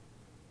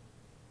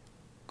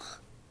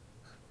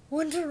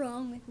 What's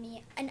wrong with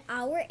me? An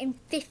hour and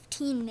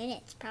 15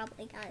 minutes,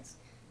 probably, guys.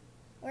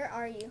 Where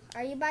are you?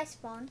 Are you by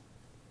spawn?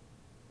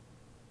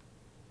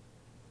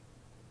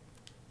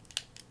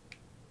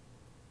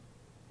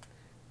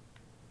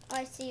 Oh,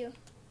 I see you.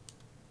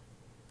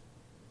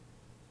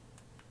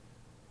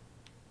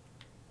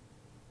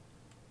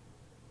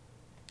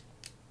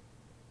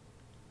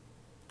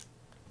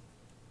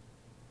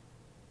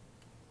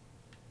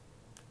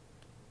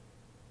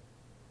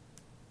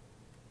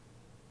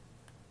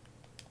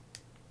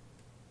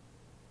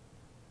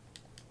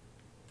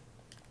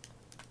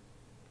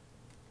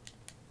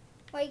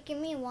 Wait, give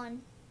me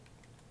one.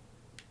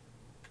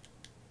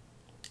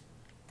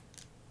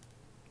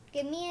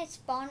 Give me a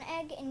spawn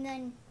egg and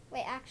then,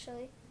 wait,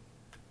 actually.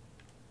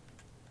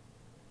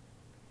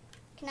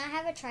 Can I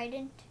have a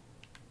trident?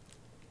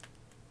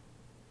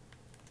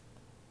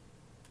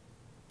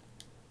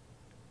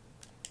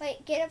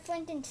 Wait, get a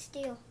flint and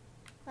steel.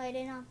 Light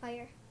it on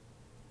fire.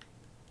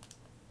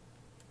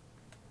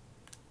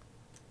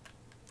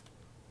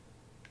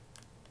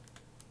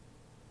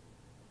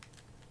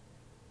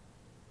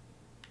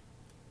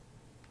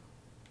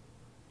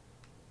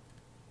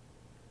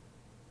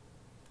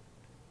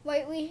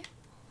 Wait,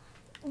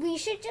 we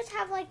should just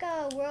have like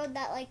a world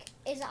that like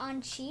is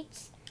on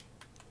sheets,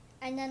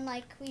 and then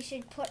like we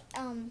should put it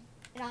on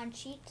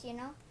sheets, you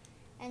know,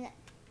 and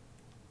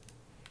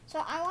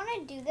so I want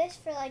to do this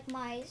for like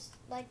my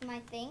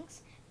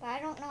things, but I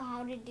don't know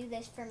how to do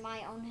this for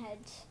my own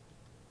heads.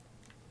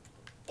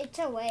 It's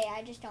a way,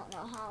 I just don't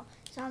know how,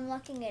 so I'm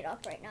looking it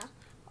up right now.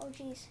 Oh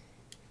jeez,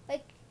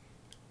 like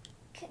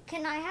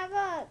can I have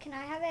a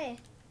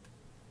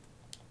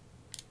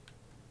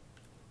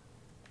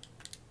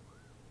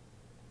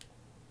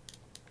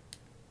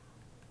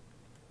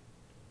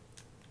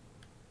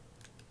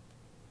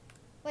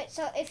wait,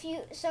 so if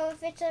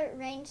it's a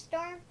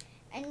rainstorm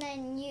and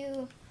then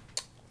you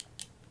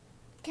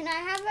can I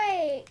have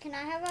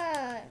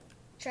a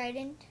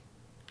trident?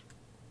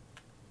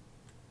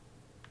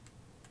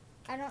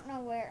 I don't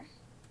know where.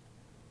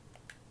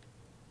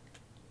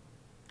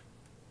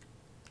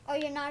 Oh,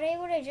 you're not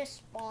able to just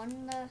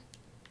spawn the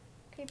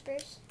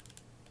creepers?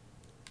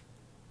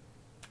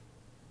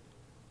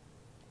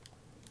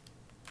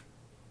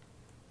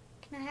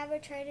 Can I have a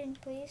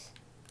trident, please?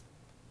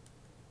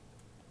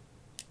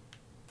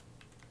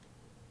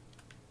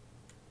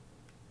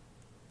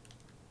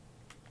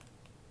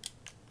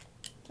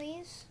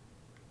 Please?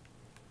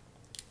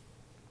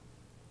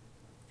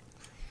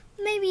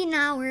 Maybe an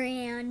hour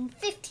and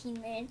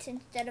 15 minutes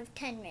instead of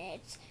 10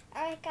 minutes.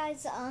 Alright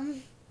guys,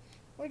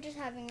 we're just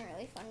having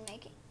really fun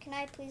making. Can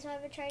I please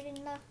have a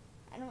trident though?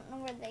 I don't know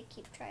where they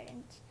keep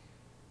tridents.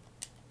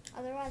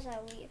 Otherwise,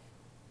 I'll leave.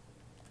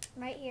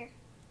 Right here.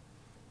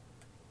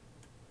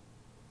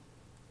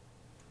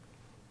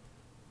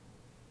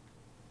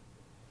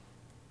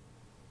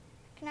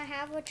 Can I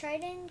have a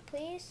trident,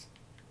 please?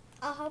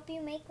 I'll help you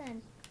make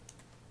them.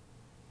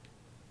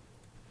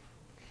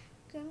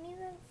 Give me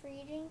the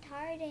freaking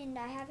trident.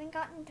 I haven't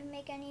gotten to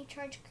make any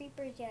charged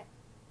creepers yet.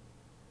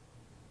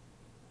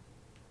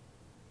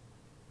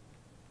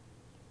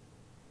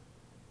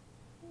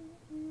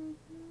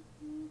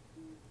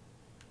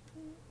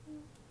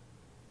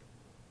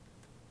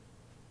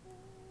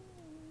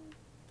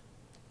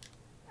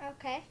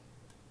 Okay.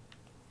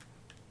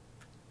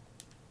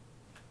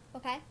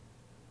 Okay.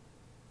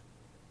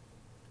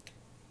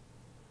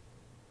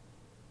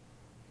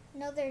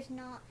 No, there's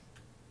not.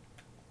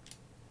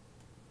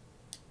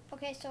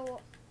 Okay, so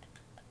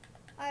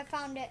I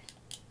found it.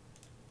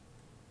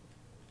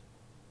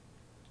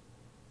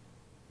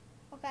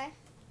 Okay.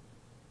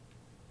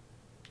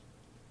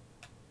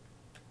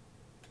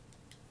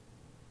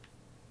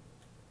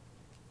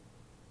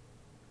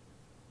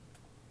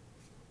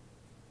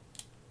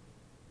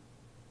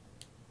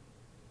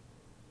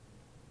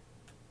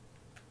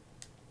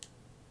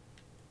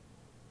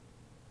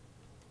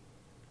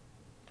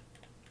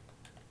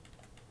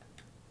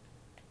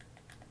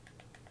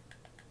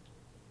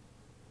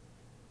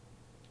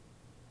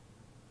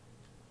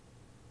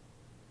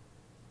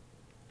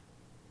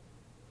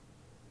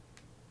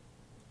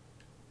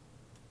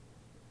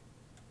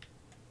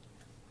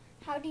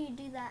 How do you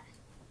do that?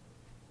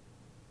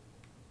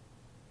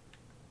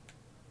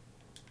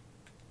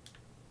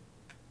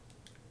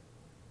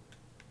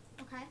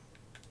 Okay.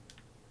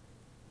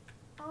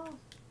 Oh.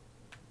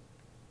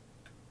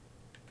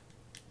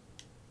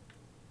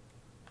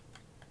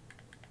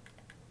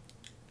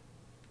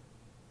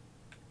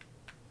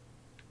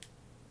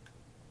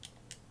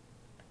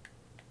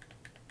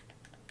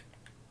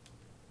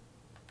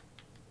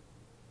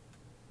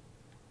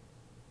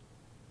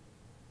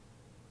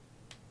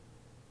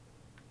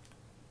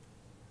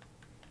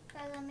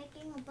 Guys, I'm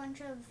making a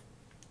bunch of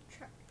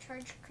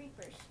charged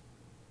creepers.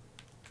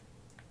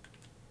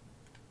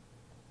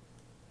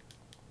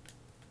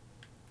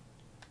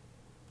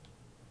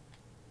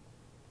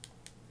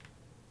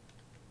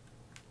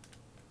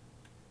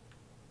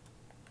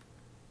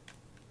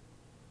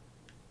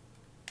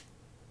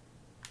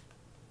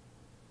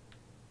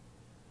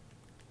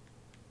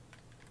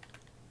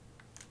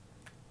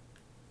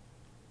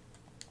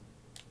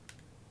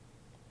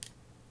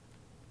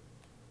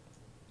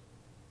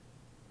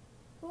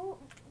 Who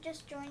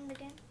just joined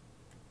again?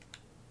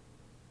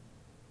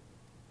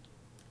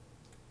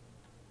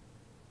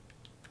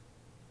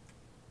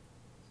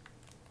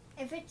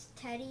 If it's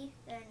Teddy,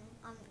 then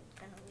I'm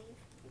gonna leave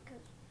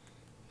because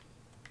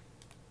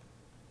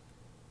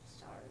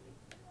sorry,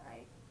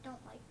 I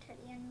don't like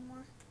Teddy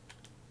anymore.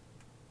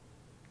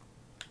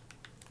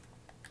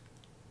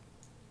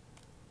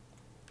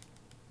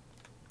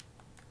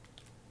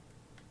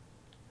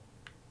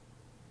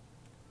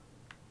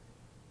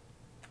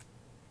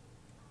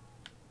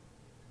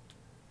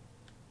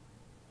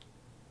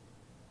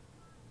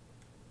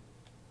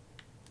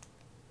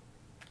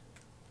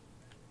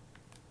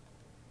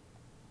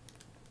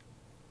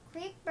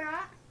 Quick,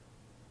 brat.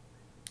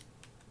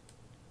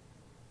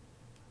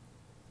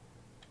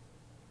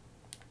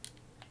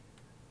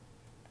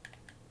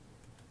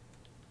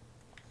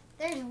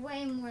 There's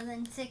way more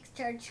than 6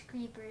 charged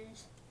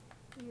creepers.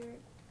 You're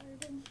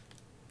retarded.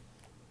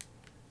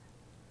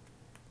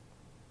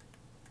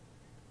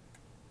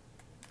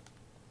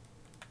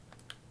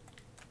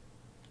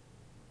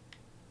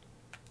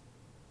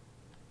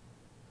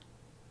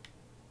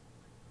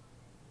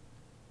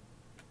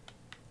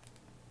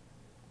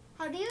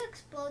 How do you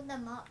explode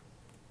them up?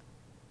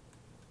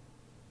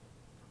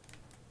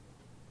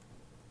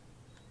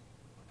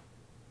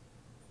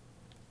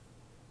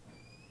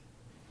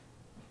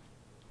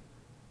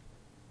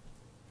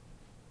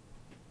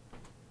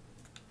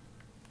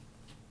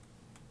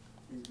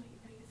 Are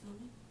you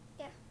filming?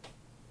 Yeah.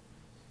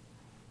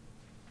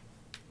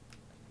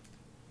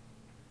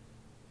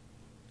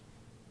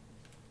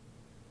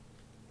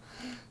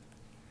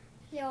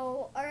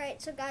 Yo,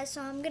 alright, so guys,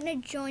 so I'm gonna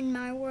join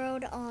my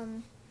world.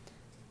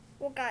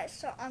 Well guys,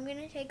 so I'm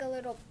gonna take a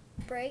little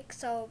break,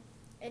 so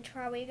it's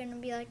probably gonna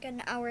be like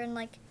an hour and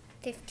like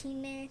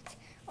 15 minutes.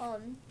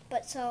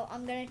 But so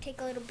I'm gonna take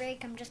a little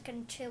break. I'm just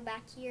gonna chill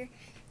back here.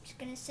 Just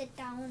gonna sit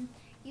down.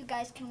 You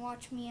guys can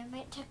watch me.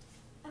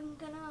 I'm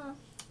gonna.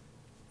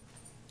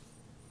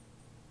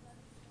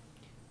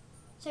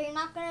 So you're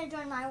not gonna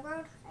join my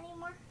world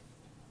anymore?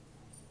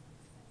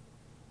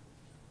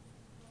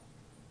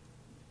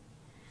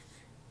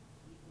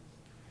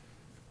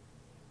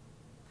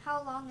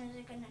 How long is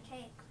it gonna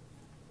take?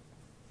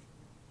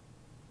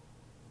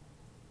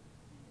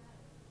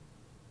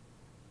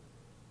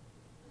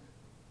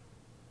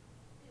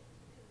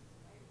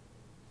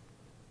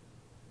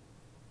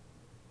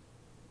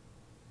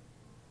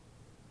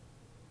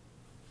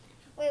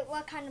 Wait,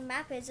 what kind of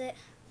map is it?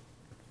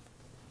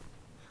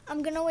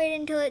 I'm gonna wait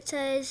until it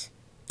says,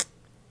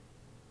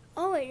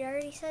 Oh, it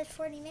already says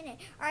 40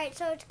 minutes. Alright,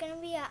 so it's going to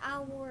be an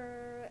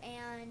hour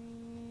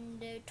and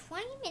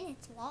 20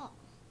 minutes long.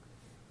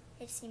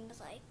 It seems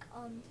like.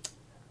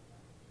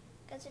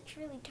 Guys, it's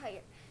really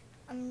tired.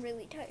 I'm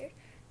really tired.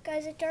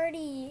 Guys, it's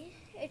already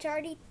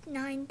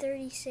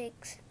 9:36.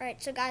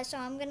 Alright, so guys, so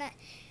I'm going to...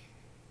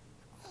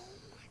 Oh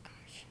my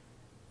gosh.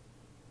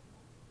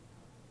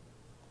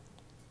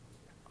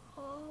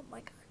 Oh my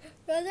god.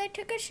 Guys, I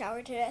took a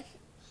shower today.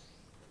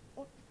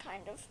 Well,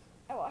 kind of.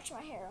 I washed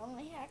my hair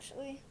only,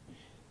 actually.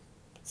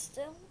 But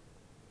still.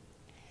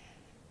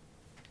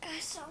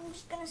 Guys, so I'm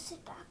just gonna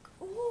sit back.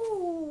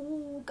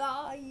 Ooh,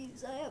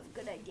 guys, I have a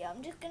good idea.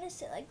 I'm just gonna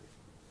sit like...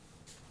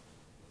 Do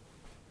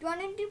you want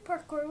to do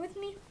parkour with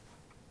me?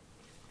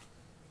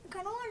 I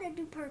kind of want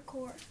to do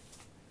parkour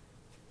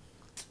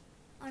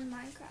on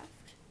Minecraft.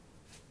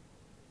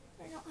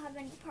 I don't have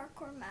any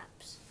parkour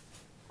maps.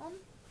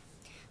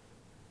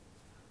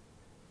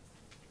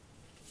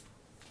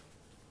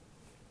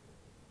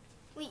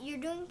 Wait, you're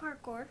doing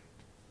parkour?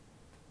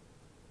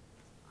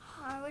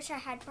 Oh, I wish I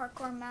had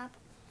parkour map.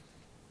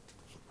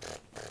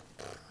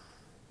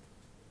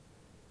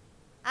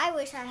 I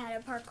wish I had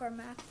a parkour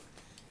map,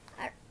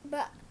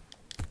 but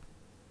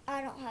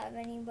I don't have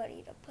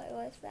anybody to play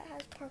with that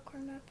has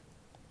parkour map.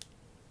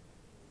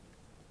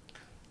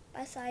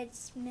 Besides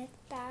Smith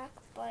back,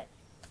 but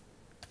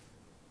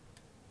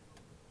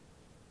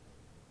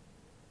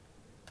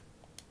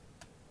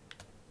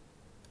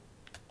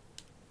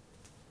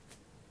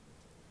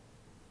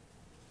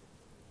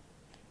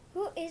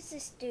who is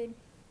this dude?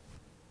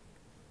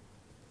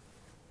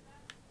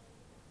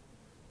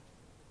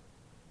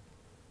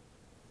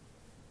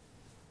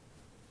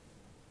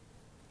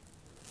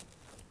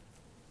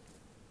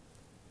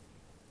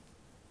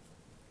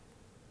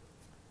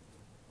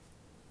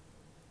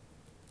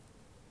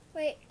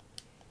 Wait.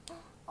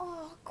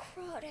 Oh,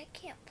 crud, I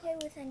can't play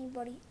with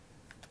anybody.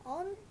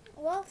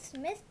 Well,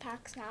 Smith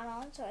Pack's not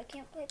on, so I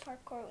can't play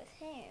parkour with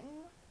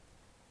him.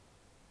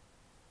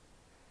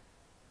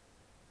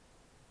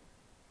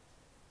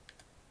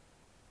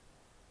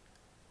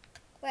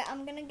 Wait,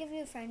 I'm gonna give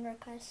you a friend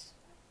request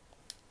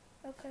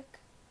real quick.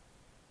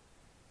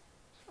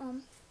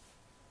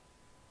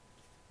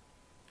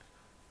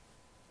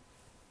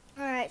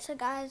 Alright, so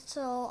guys,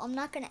 so I'm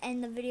not gonna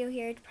end the video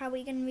here. It's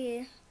probably gonna be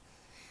a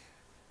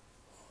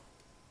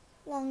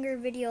longer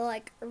video,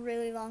 like a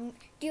really long.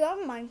 Do you have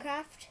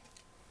Minecraft?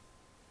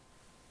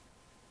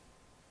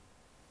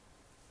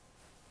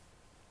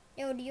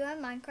 Yo, do you have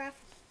Minecraft?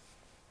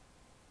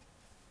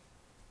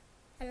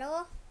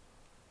 Hello?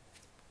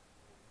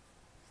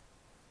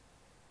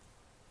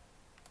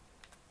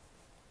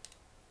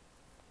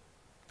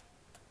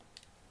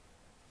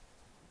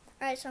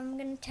 Alright, so I'm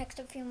gonna text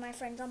a few of my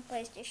friends on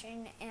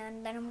PlayStation,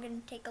 and then I'm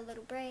gonna take a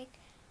little break.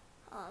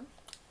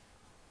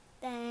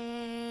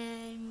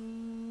 Then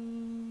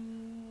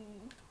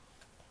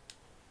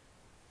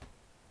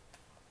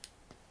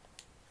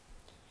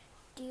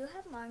do you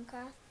have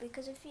Minecraft?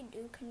 Because if you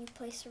do, can you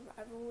play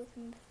survival with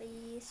me,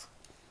 please?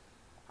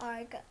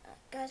 Alright,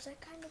 guys, that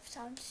kind of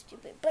sounds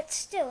stupid, but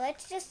still,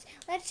 let's just.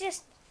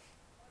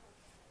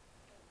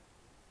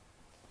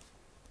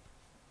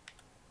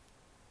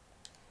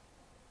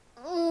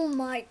 Oh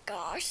my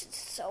gosh, it's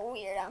so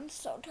weird. I'm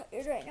so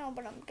tired right now,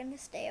 but I'm gonna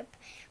stay up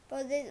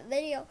for this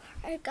video.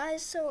 Alright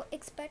guys, so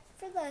expect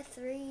for the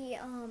 3,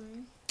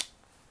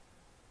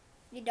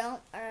 you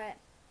don't? Alright.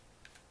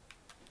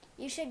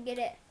 You should get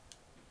it.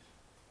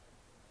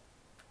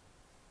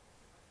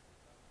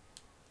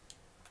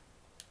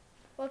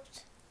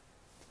 Whoops.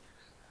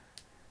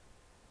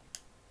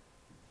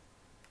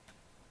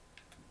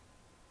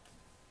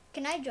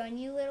 Can I join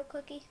you, little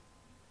cookie?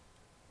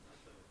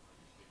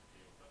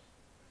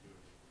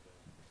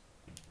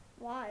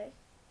 Why?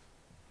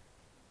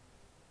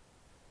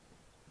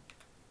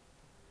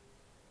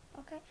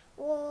 Okay,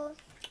 well,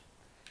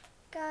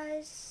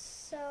 guys,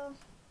 so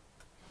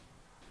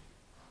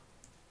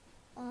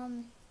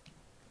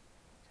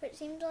it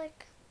seems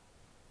like,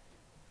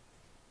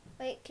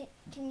 wait,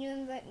 can you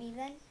invite me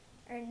then,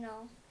 or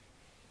no?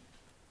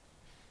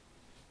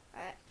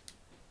 Alright.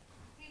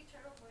 Hey,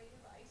 Turtleboy, you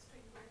have ice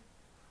cream here.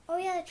 Oh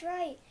yeah, that's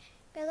right.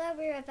 Guys, I'll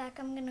be right back.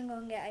 I'm gonna go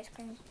and get ice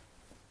cream.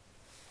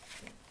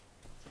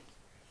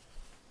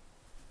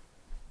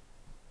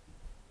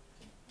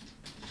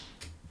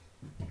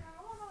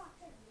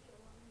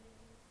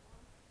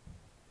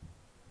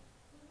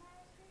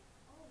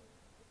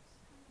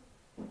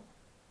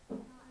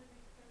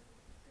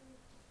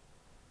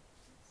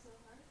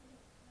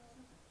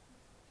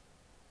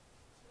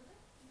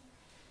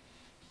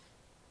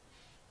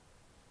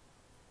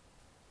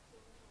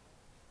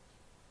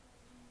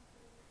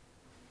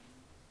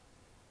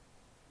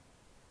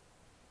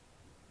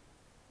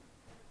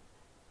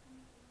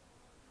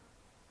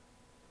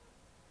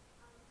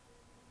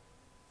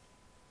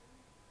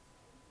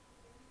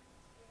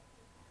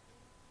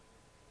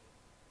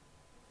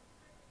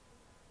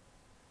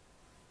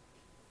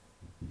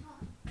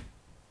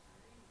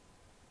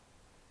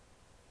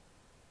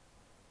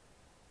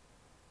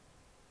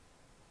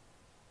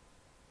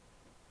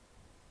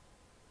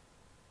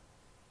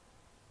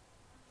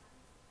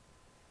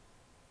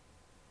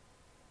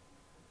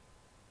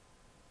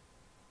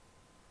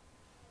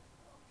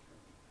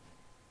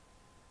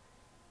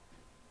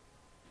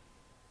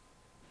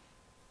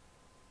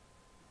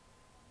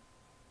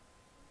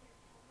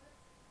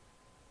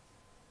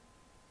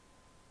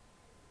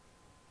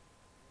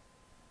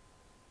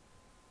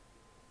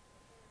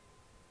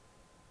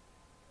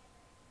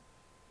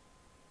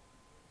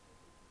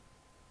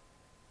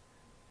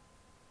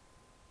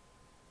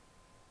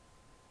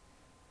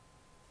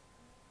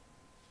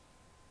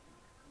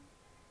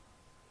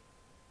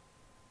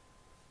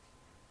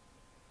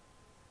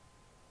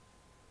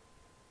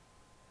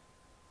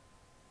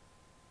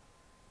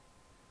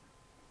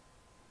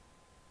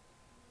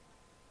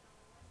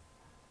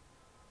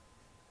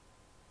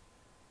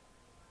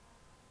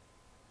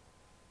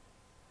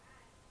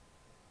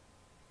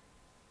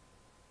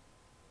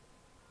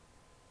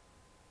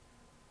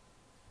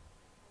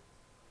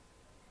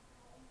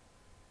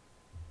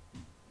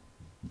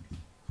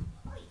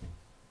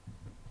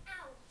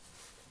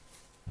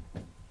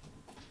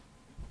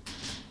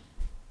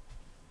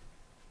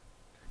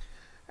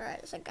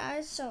 Alright, so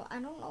guys, so I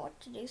don't know what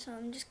to do, so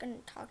I'm just gonna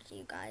talk to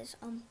you guys.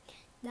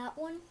 That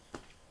one,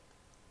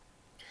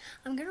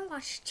 I'm gonna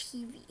watch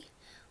TV.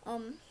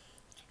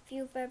 If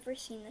you've ever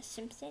seen The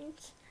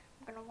Simpsons,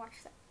 I'm gonna watch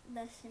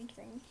The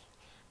Simpsons,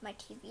 my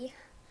TV.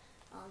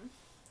 I'm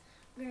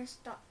gonna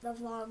stop the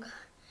vlog.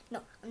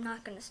 No, I'm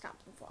not gonna stop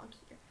the vlog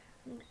here.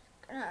 I'm just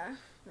gonna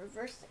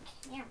reverse the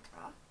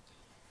camera.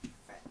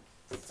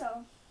 Right,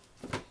 so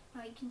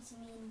now you can see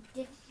me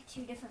in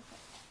two different ways.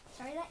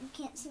 Sorry that you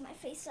can't see my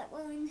face that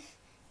well in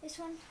this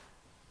one.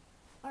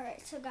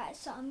 Alright, so guys,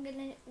 so I'm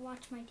gonna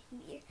watch my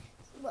TV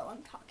while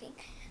I'm talking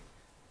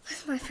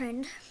with my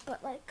friend,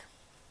 but like,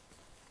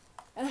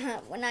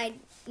 when I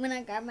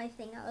grabbed my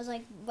thing, I was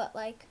like, but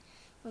like,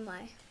 when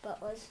my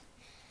butt was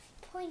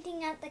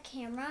pointing at the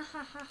camera,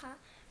 ha ha ha.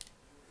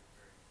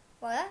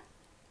 What?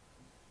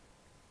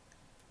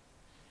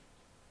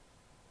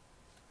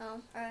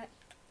 Oh, alright.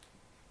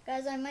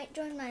 Guys, I might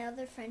join my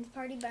other friend's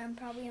party, but I'm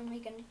probably only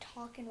going to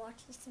talk and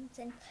watch The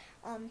Simpsons.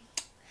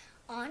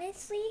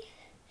 Honestly,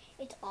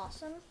 it's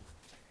awesome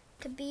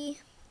to be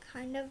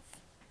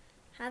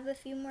have a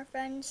few more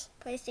friends,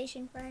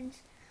 PlayStation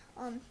friends.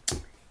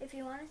 If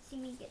you want to see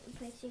me get the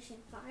PlayStation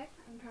 5,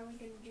 I'm probably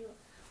going to do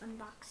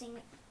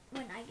unboxing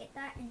when I get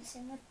that, and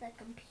same with the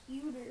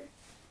computer,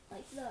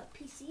 like the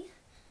PC.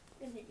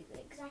 I'm going to do the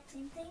exact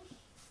same thing.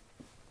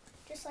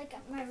 Just like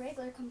my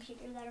regular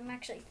computer that I'm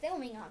actually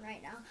filming on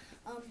right now.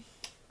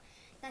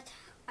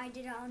 I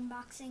did an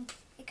unboxing.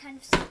 It kind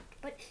of sucked,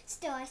 but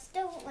still, I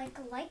still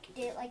liked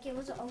it. Like it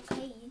was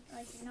okay,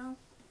 like, you know.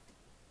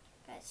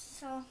 Guys,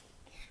 so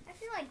I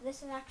feel like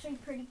this is actually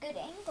pretty good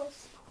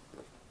angles.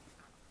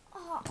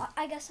 Oh,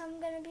 I guess I'm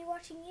gonna be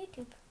watching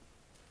YouTube.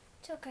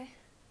 It's okay.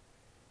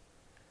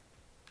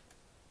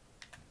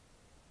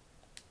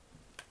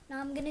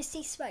 Now I'm gonna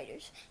see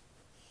spiders.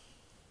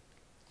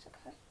 It's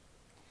okay.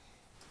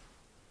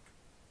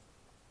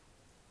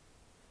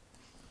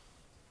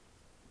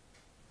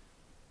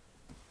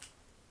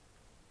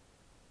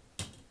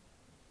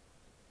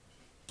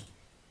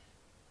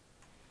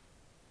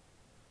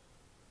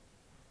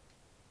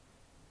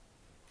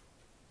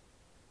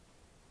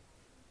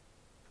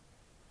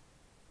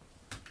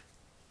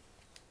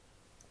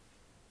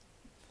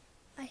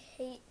 I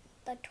hate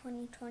the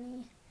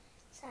 2020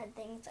 sad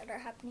things that are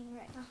happening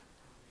right now.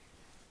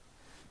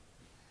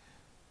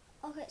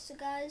 Okay, so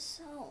guys,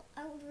 so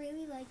I would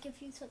really like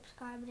if you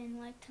subscribed and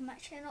liked to my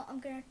channel. I'm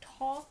gonna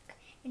talk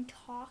and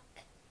talk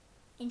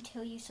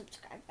until you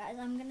subscribe, guys.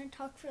 I'm gonna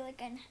talk for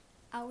like an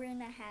hour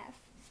and a half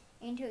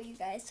until you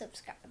guys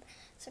subscribe.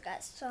 So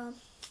guys, so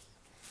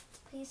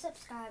please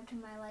subscribe to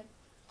my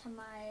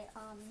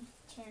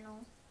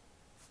channel.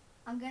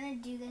 I'm gonna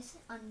do this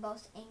on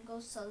both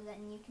angles so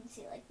then you can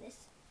see like this.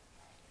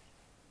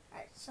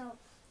 Alright, so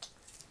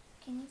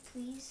can you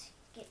please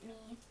get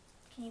me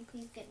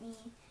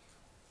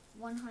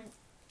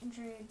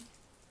 100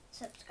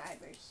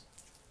 subscribers?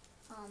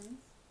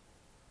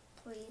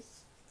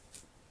 Please.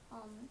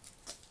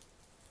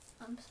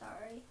 I'm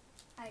sorry.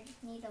 I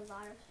just need a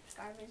lot of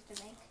subscribers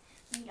to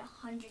need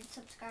 100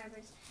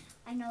 subscribers.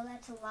 I know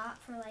that's a lot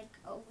for like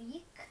a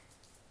week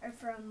or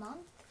for a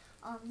month.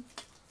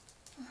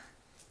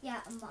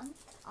 Yeah, a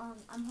month.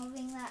 I'm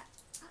hoping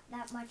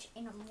that much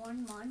in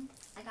 1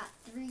 month. I got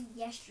 3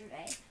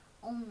 yesterday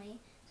only,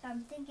 so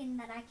I'm thinking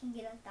that I can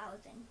get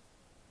 1,000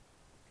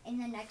 in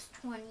the next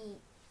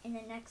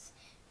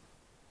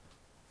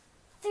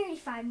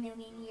 35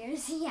 million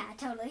years. Yeah,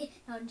 totally.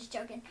 No, I'm just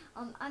joking.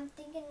 I'm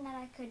thinking that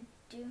I could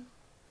do.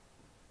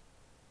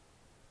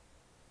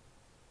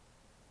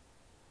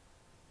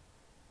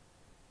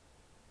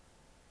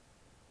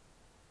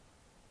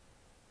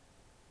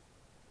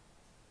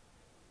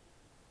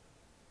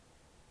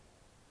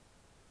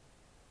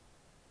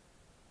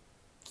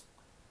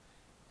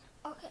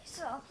 Okay,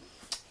 so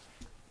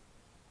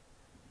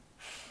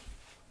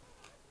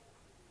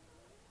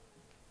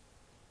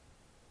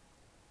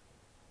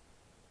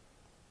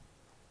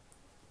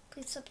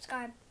please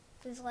subscribe,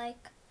 please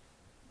like.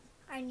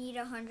 I need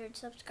 100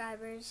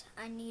 subscribers.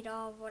 I need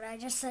all of what I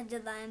just said to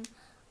them.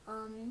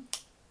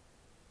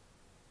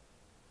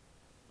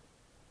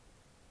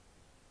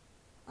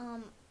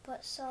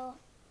 But so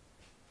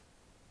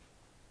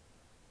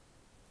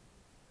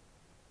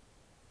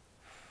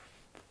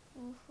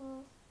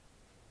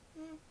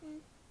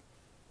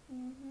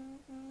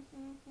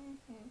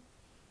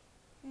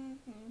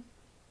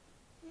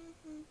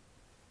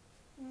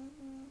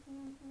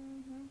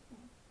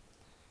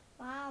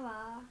la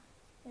la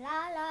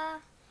la la.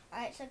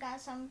 Alright, so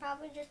guys, I'm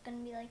probably just gonna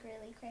be like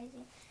really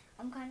crazy.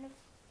 I'm kind of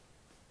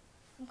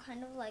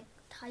like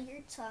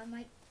tired, so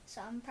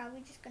I'm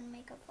probably just gonna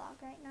make a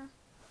vlog right now.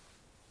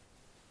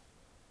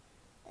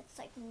 It's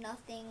like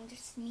nothing,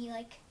 just me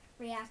like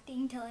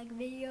reacting to like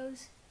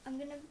videos.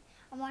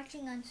 I'm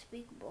watching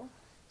Unspeakable.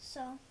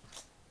 So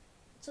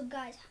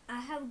guys,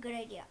 I have a good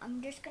idea.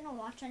 I'm just gonna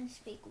watch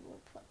Unspeakable.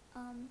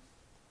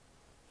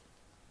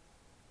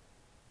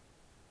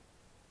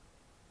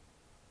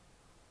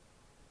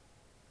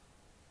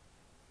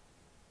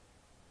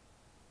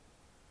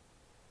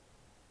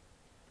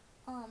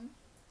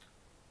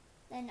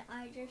 and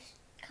I just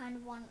kind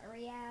of want to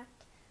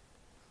react.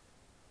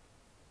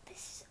 This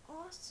is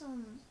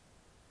awesome.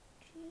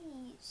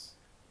 Jeez.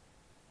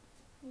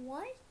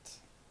 What?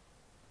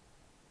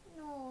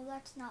 No,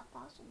 that's not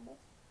possible.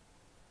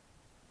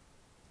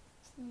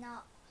 It's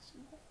not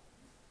possible.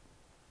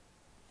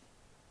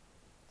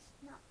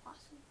 It's not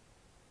possible.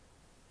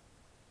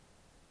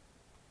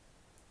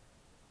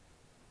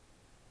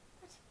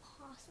 That's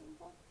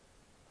possible.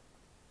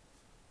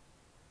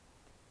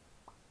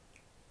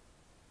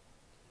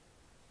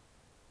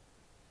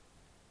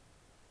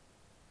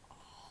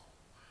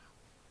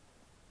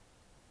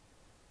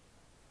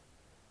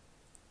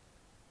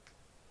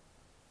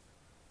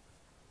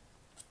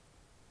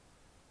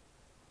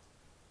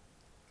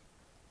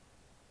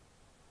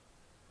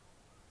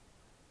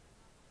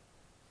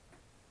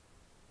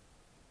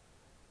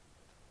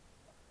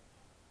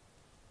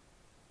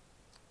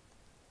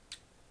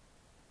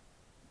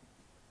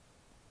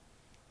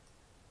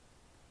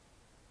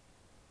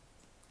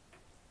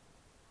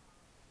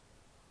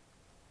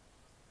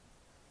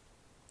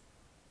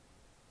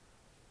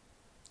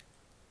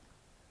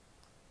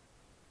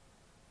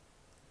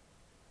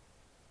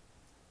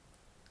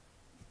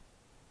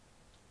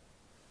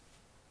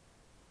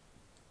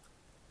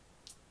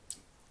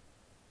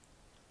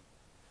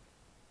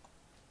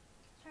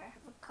 Sorry, I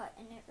have a cut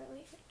and it really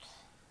hurts.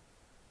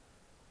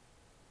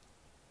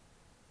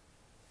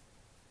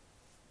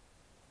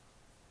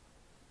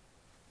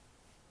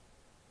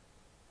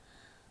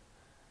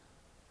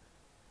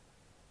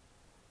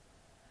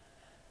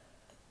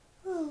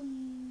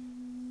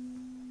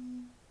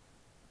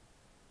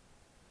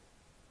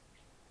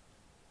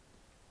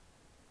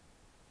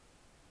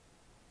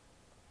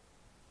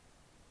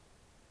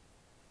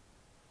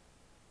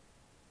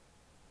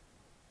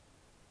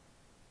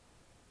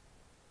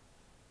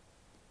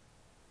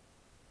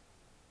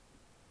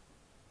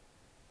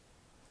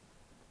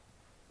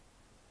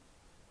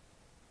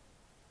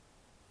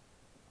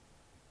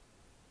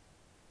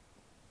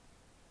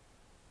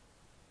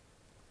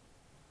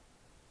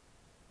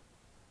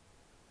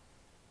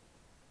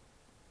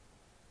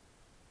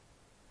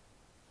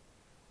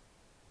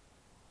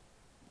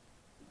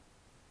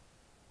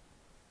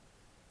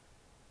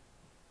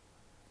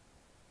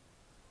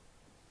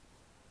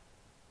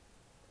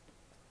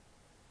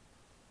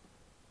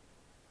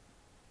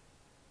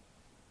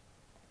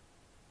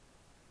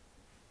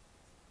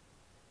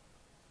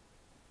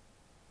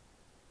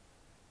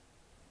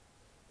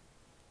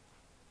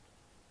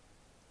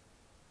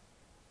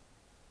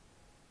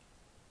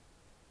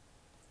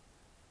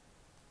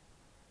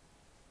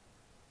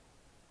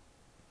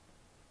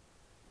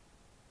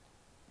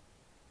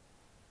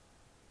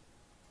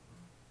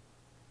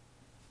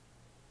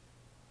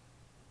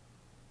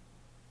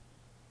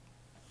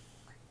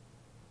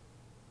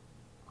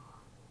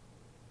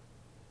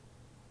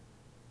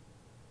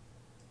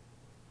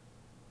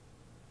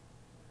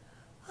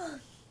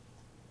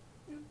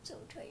 I'm so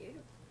tired.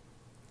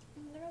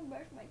 I'm gonna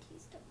brush my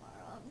teeth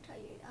tomorrow. I'm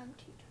tired. I'm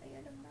too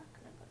tired. I'm not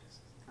gonna go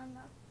to I'm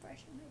not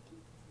brushing my teeth.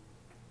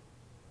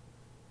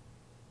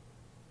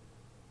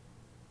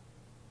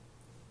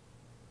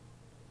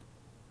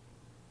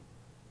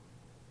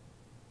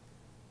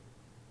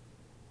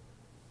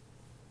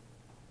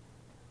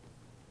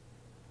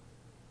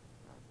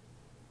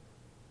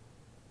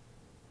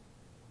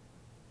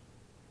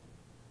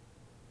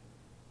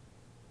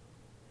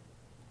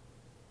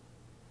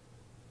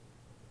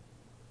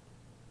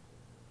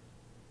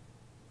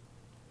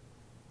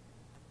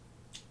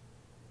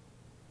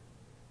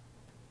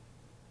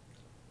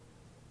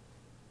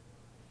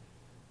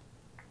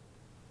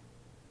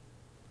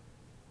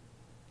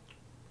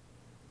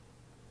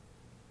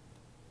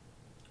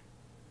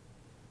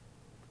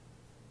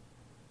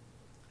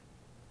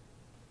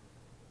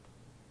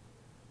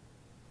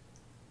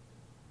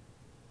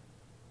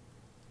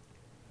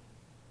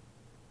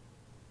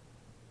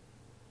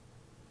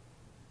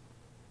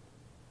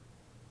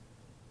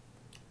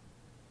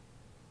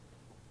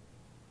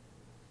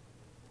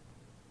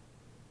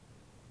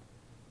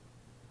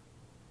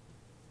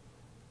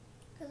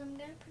 Because I'm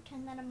gonna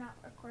pretend that I'm not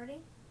recording.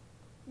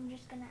 I'm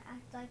just gonna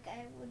act like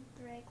I would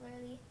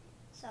regularly.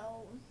 So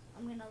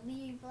I'm gonna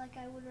leave like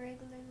I would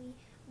regularly.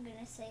 I'm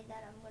gonna say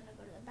that I'm gonna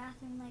go to the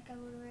bathroom like I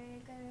would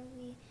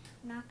regularly.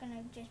 I'm not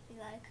gonna just be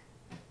like,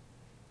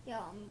 yo,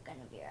 I'm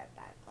gonna be right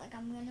back. Like,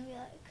 I'm gonna be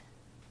like,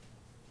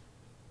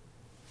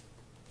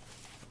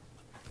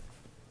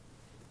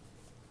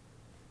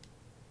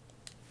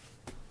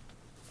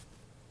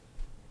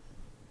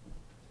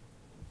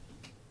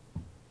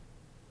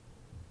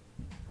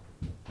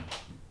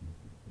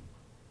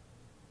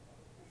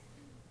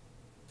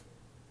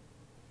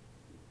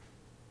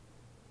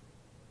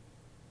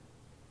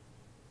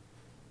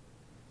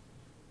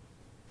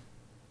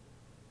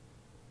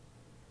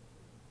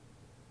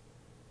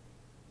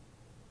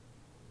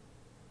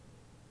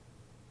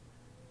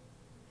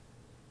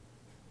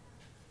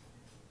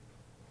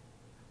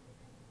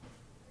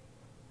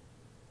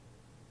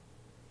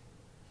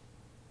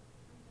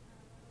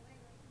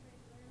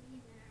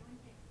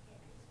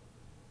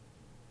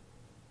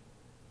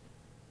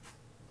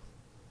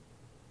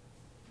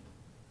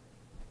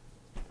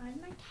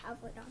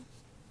 tablet on.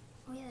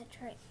 Oh yeah,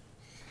 that's right.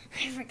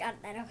 I forgot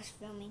that I was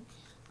filming.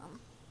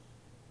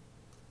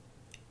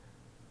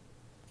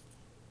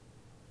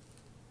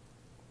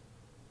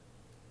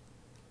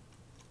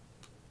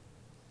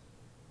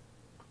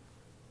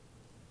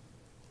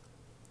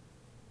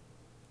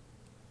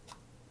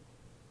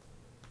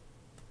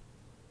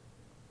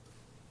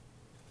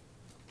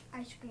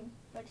 Ice cream,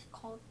 but it's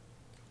cold.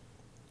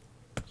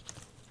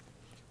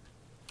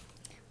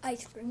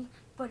 Ice cream,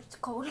 but it's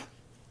cold.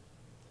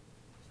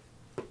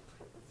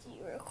 Let's see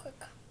real quick.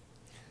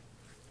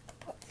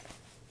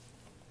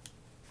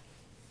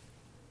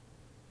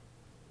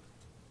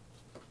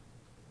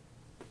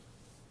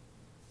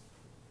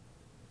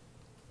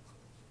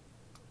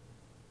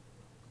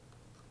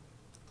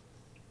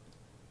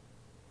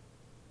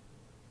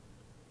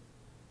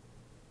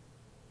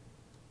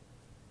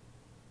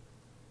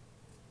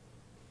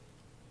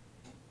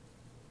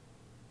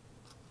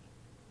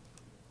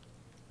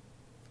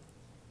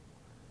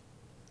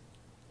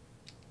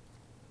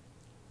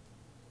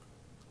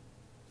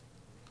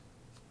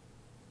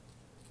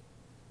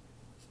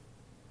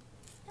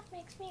 That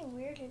makes me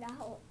weirded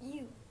out.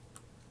 You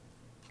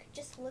could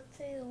just look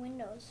through the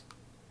windows.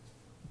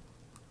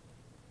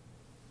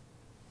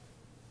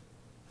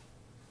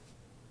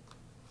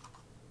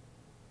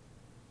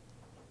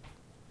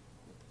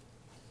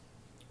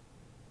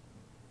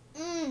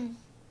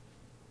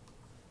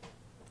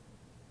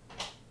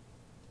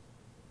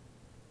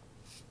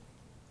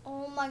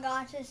 Oh my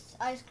gosh, this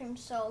ice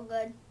cream's so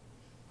good.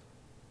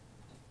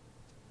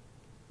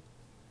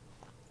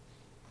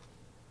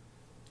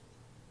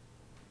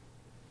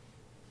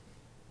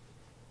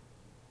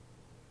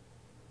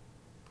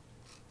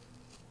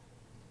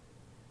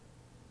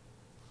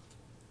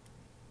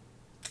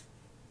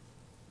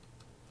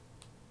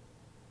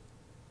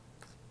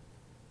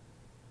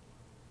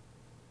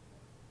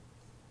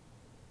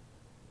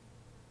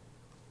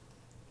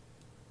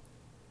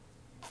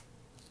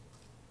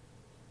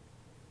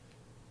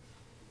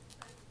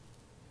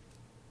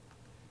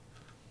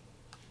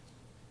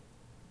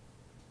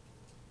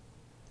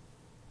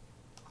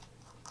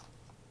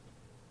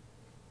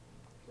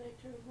 Night,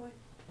 Turtleboy.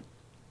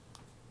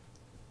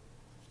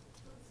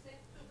 Don't stay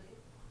up too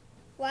late.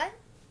 What?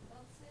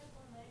 Don't stay up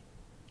all night.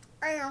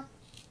 I know.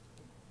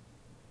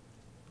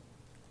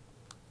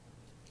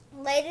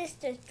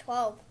 Latest is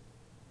 12.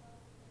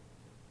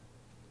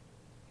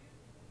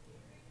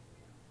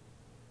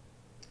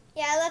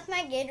 Yeah, I left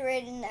my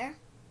Gatorade in there.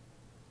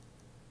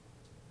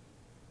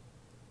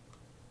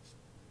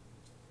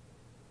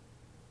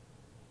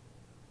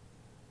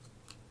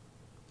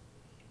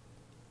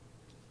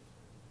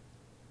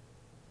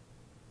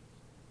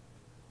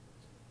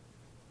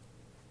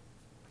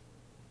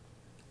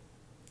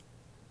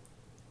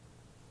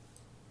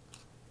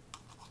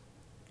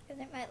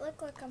 Because it might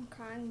look like I'm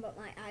crying, but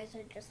my eyes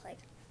are just like,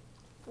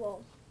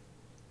 whoa.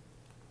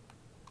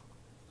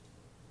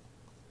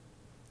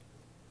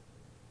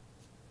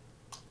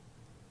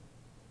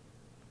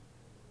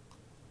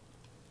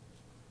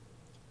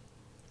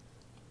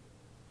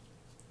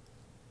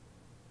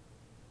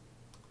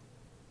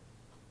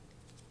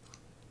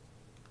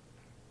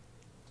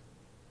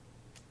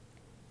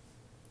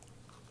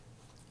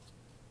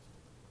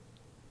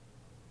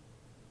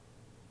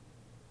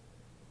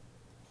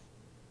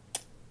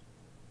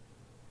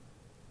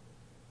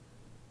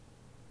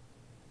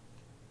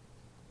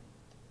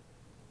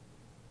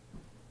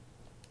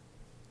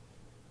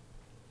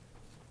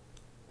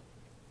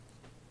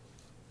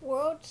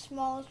 World's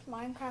smallest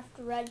Minecraft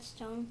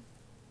redstone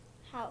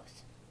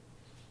house.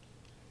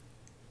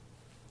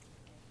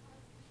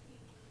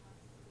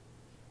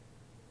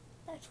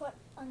 That's what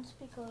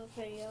unspeakable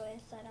video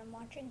is that I'm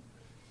watching.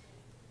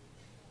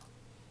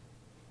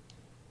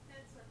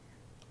 That's what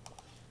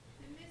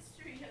the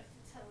mystery of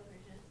the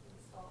television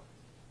installed.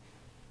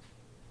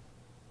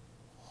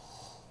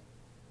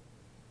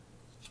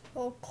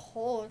 So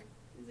cold.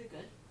 Is it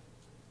good?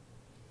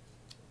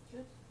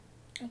 Good?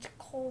 It's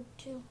cold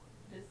too.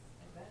 It is.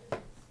 I bet it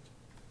is.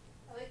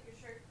 I like your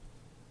shirt.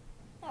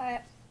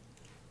 Alright.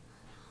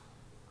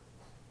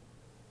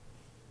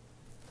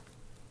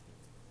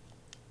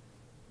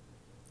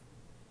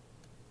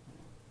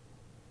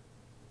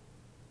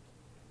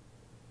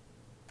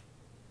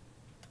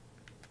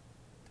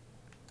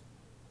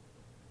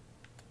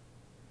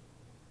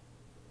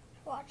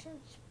 Watch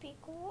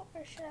Unspeakable,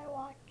 or should I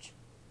watch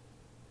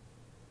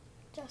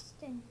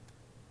Justin?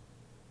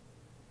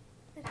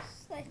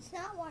 Let's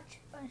not watch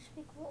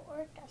Unspeakable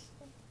or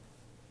Justin.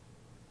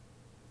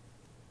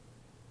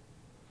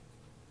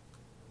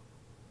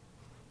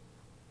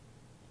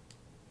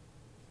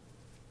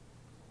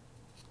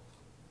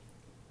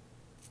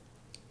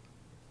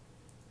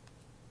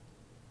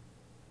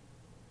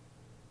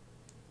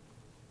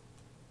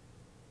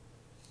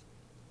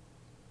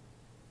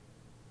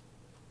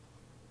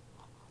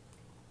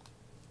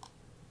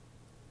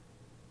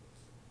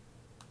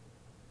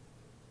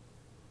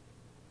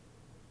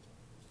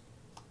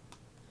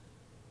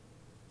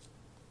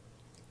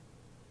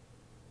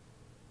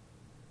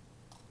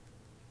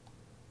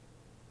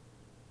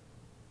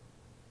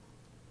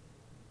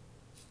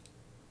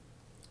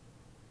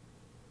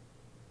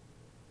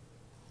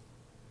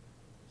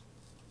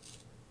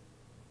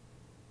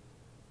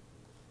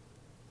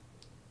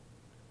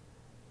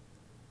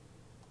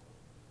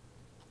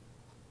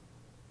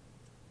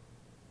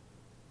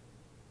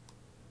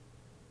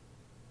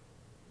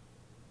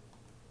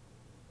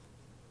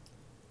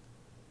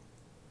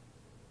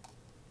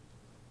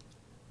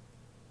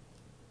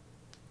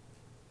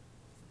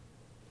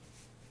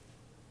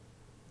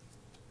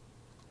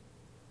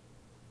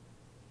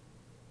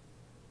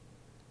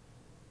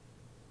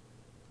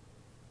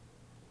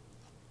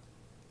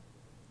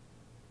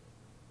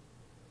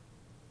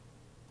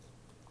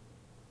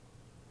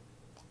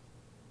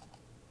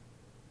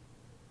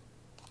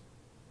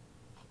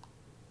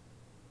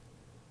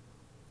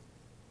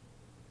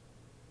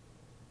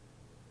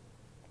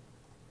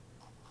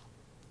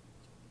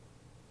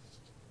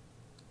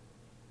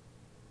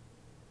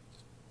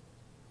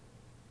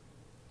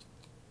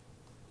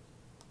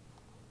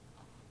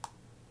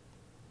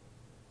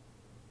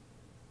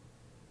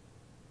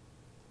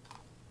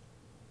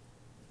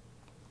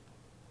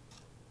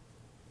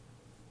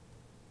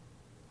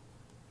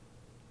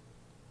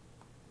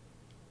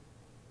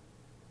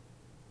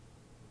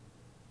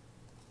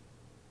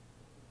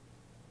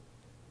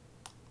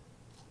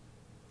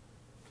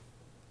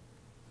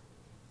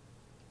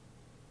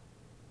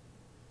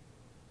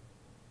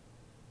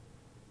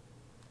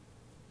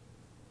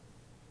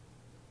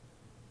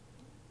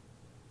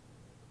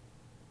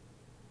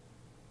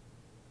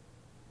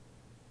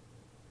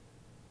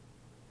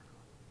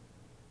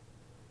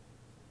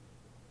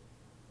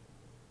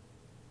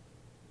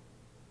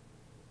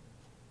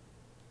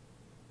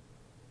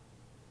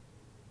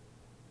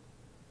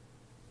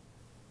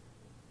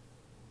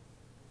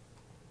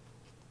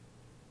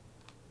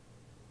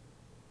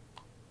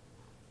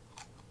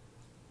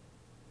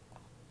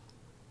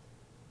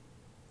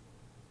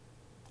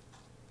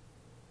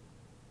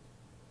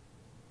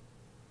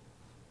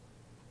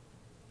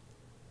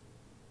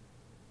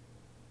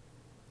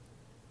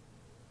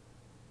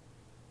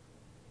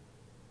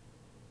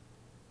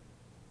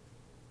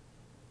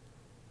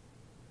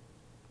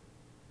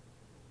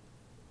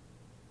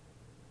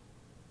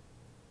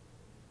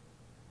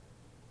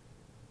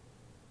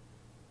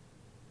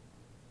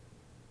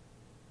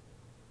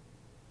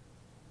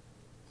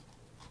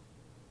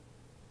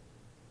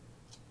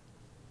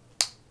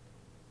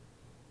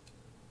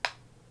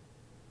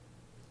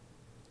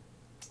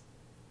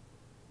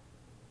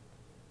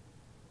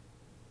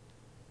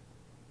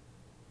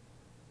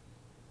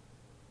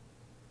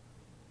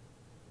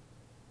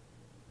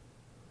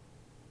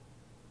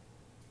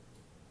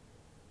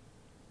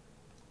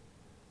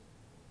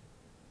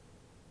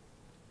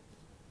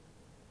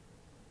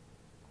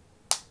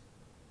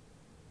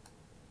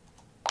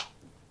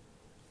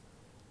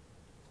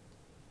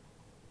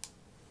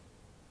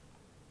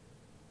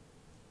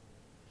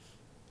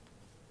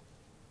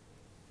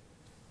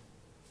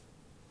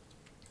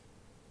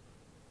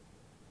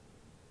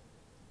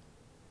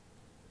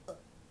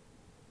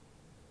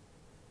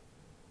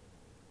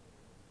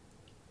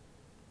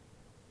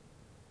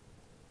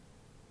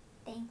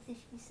 if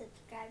you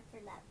subscribe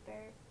for that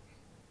bird.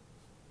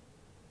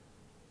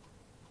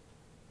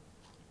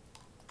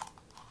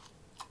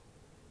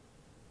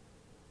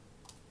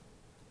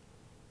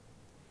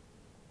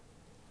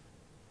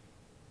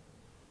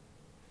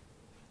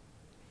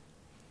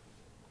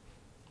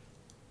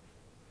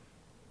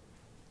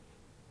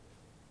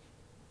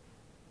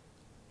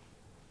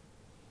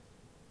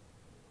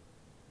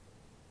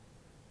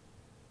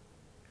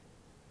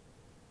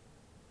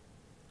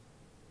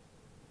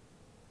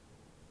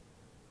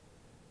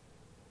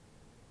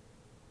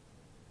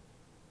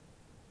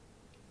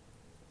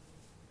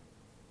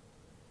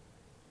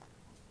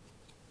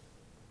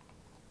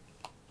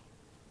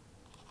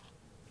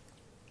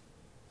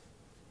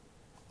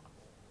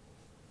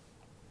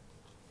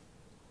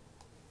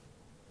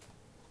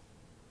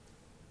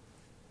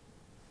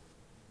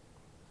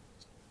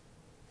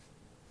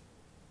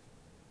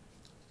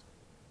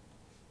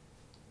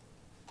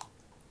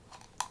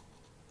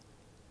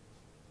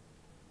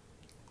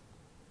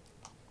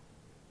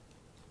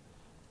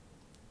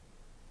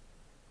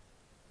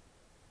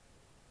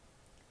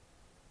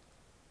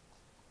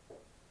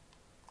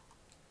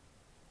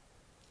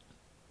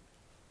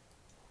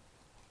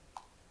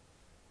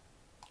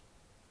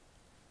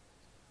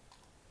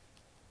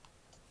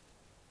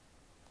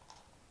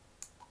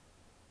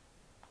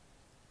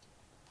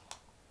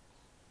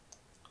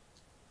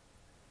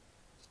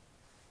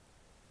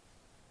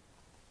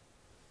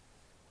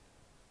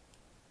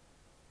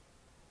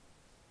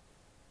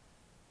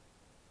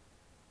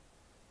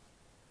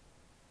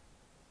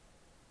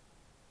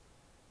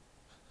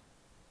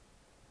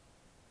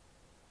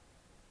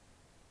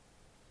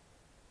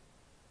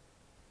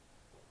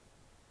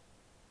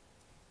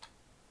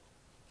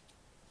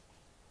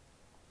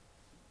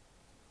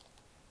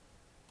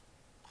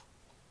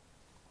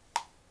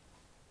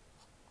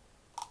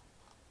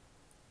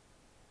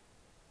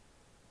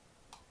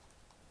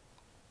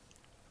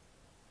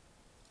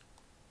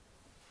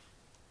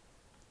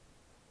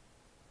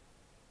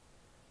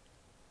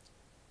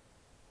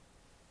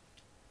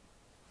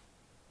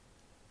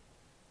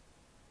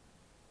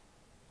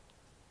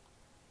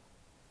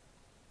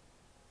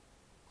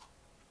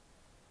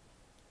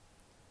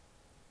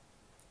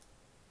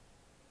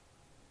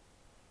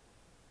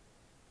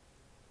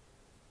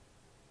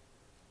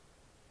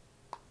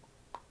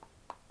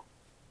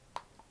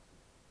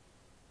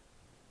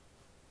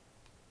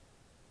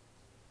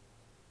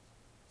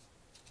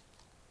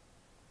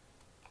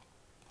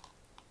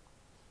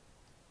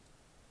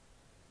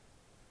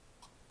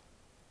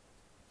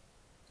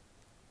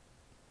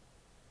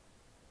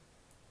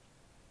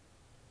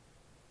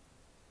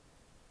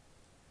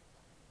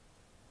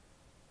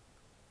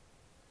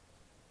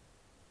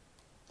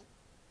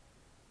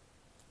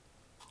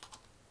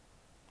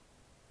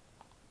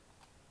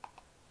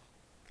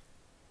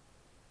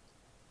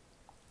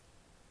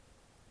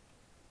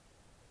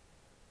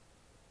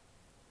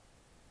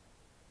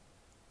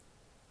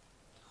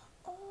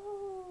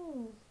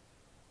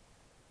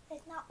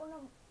 It's not one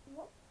of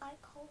what I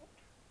called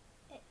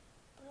it,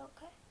 but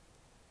okay.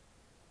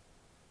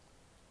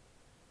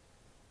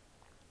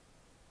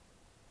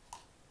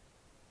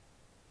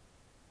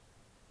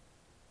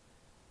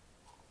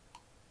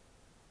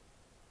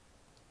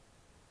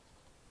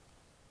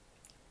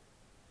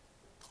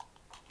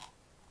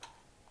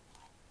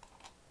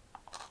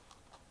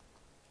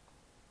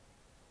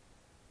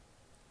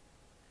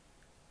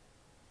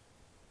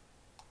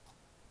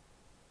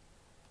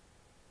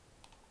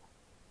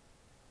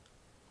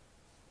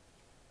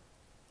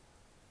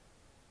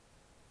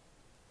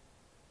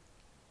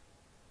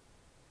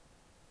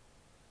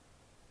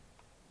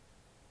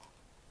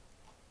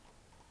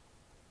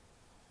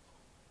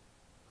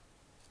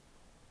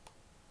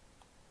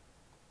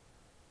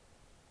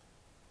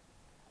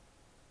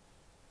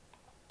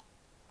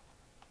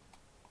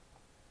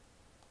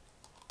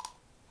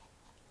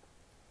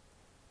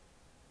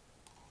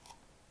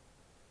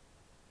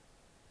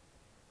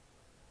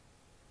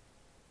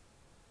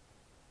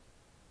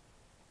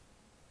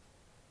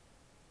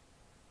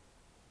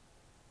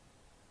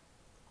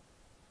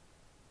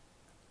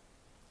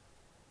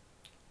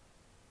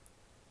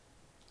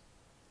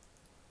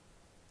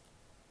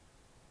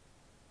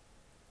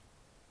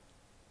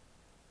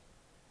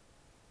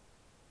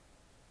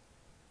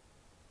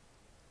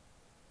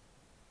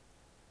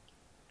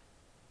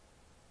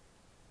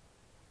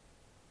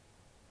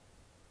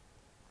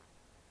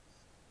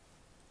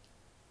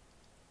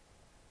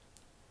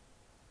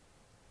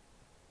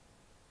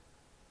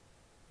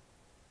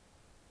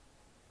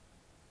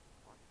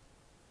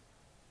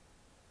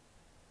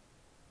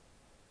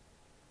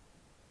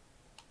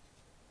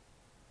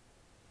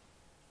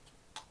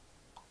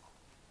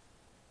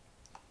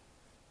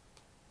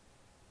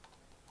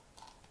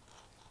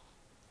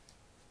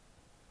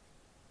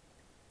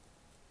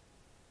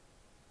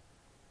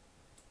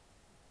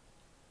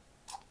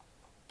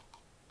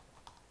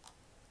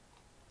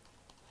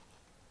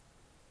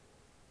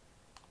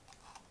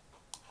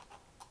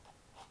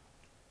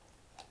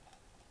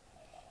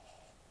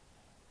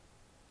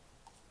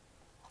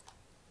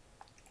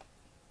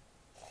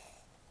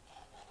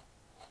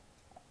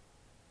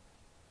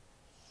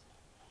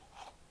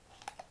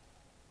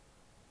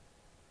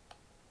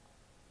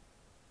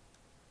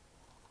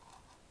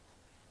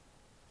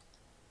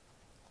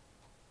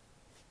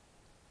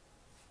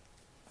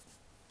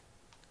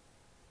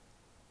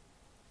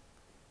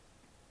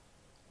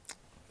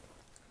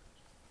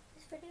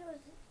 video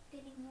is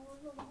getting a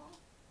little long.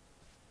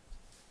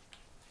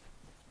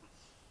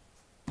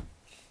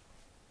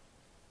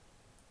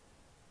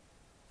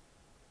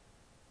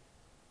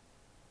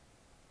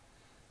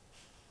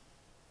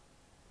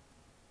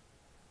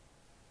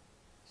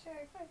 Sorry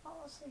if I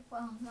fall asleep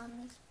while I'm on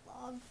this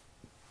vlog.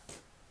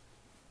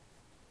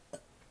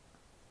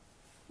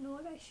 You know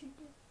what I should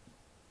do?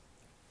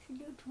 I should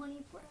do a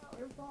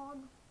 24-hour vlog.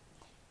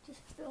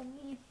 Just film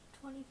me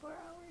 24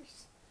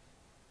 hours.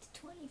 It's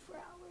 24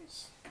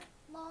 hours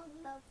long,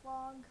 enough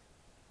vlog.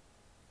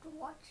 To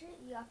watch it,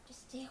 you have to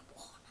stay up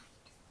all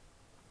night.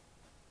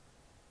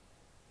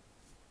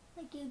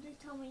 Like, you just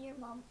tell me your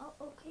mom, oh,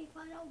 okay,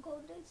 fine, I'll go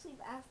to sleep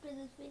after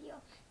this video.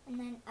 And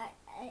then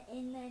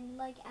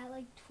like at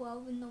like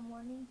 12 in the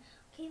morning,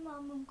 okay,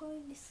 Mom, I'm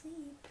going to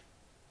sleep.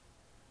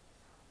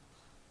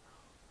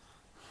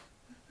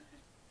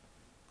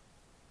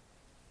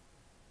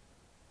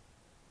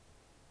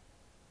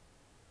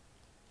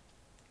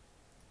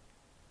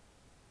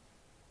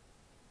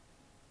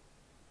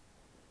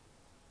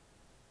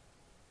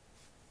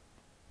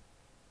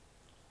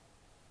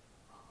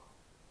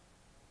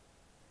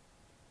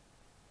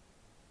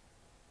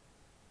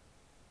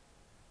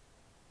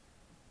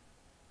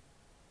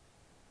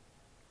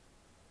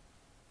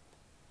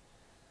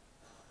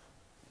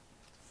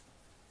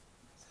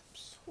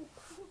 So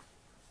cool.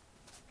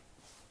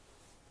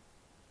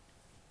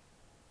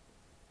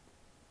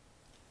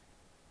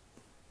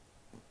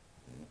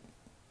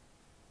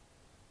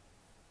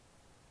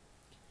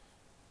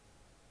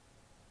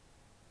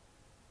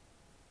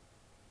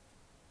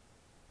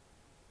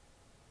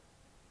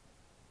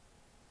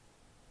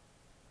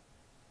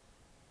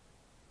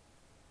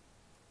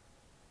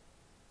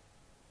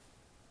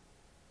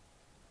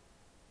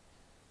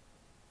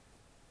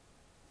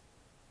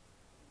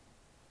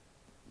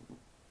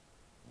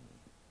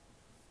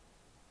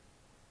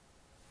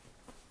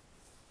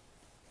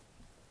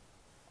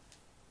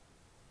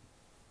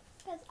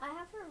 Guys, I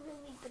have a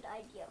really good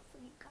idea for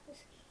you guys.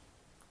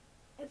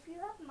 If you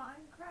have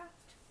Minecraft,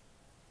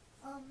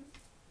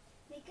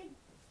 make it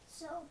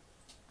so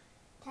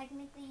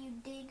technically you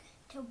dig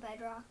to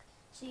bedrock.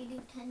 So you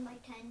do 10 by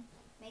 10,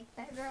 make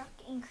bedrock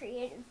in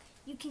creative.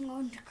 You can go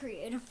into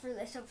creative for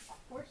this, of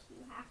course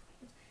you have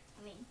to.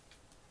 I mean,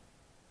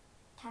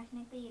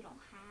 technically you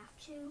don't have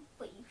to,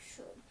 but you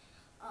should.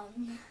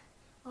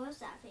 What was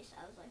that face?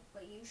 I was like,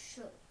 but you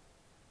should.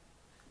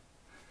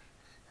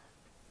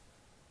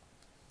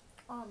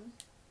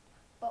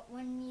 But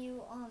when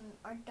you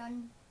are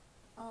done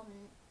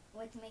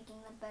with making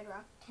the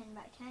bedrock 10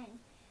 by 10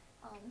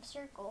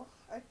 circle,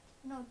 or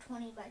no,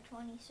 20 by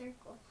 20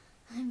 circle.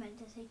 I meant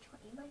to say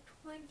 20 by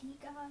 20,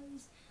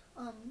 guys.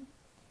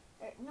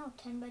 No,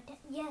 10 by 10.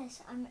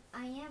 Yes,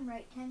 I am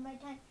right. 10 by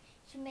 10.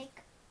 To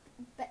make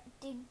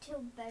dig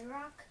till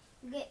bedrock,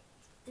 you get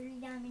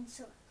 3 diamond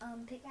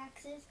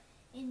pickaxes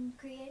in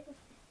creative.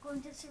 Go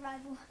into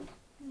survival,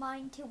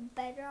 mine till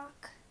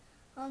bedrock.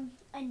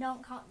 And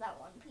don't count that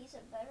one piece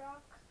of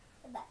bedrock,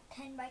 that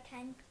 10 by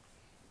 10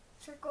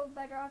 circle of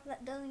bedrock,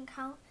 that doesn't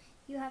count.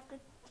 You have to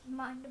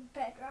mine the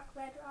bedrock,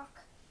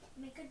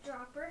 make a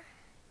dropper,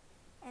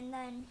 and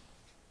then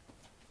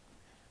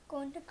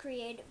go into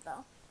creative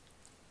though.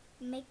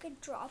 Make a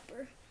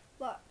dropper,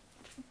 but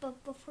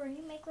before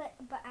you make that,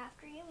 but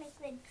after you make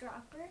the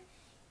dropper,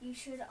 you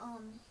should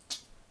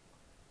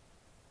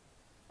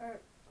or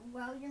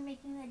while you're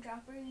making the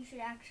dropper, you should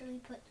actually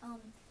put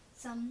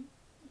some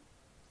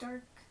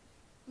dark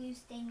blue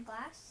stained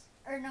glass,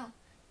 or no,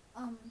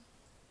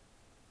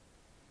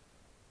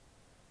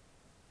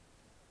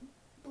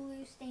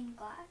 blue stained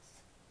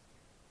glass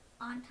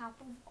on top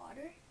of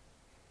water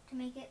to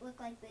make it look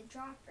like the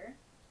dropper.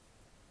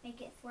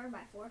 Make it 4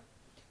 by 4.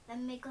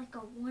 Then make like a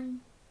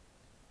one,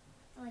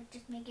 like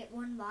just make it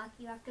one block.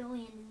 You have to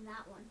land in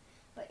that one.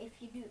 But if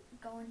you do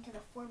go into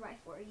the 4 by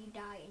 4, you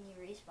die and you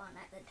respawn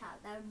at the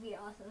top. That would be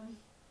awesome.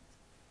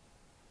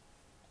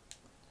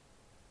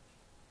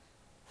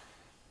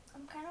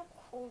 I'm kind of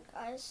cold,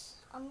 guys.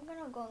 I'm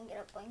gonna go and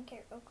get a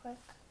blanket real quick.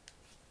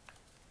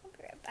 I'll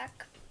be right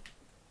back.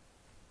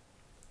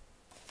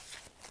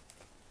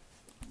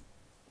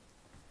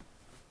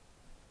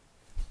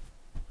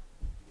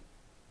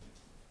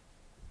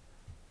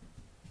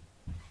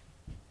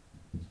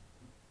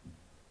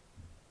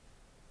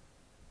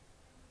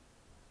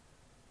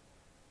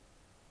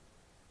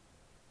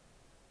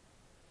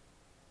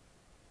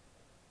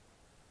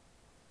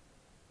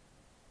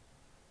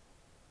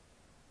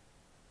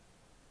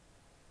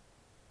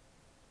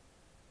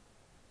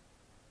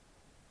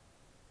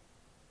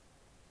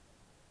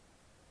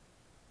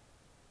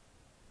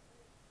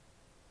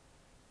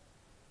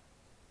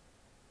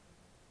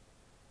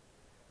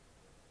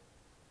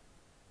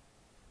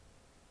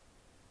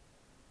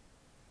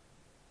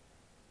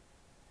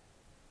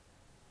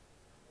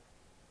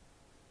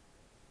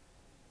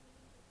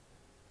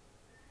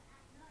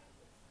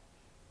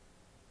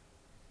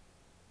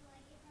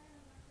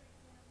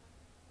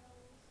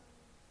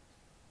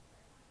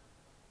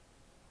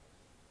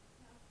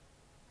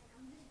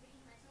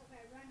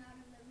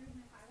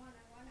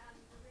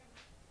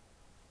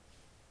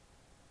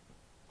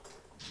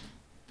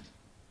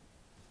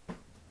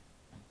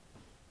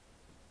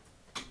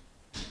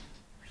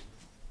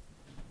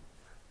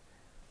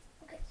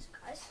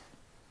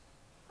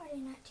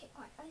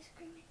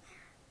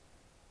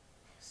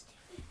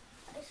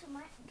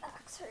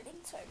 hurting,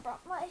 so I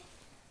brought my,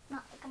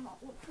 not like I'm an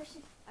old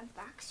person, my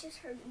back's just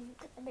hurting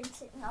because I've been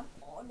sitting up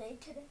all day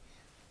today.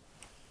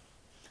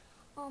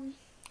 Oh my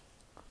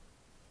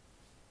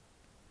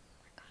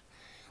god.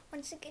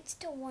 Once it gets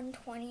to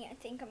 120, I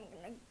think I'm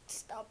gonna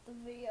stop the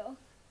video.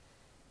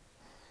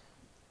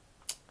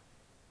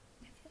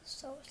 I feel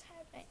so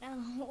sad right now.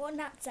 Well,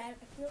 not sad,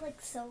 I feel like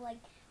so like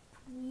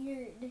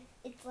weird.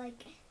 It's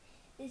like,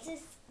 this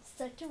is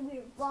such a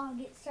weird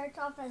vlog. It starts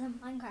off as a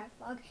Minecraft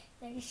vlog,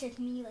 then it's just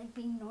me like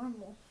being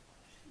normal.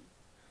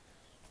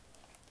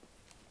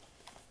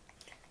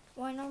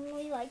 Well, I'm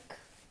normally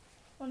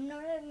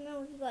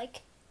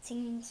like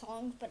singing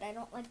songs, but I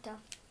don't like to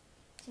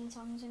sing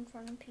songs in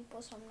front of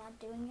people, so I'm not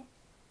doing it.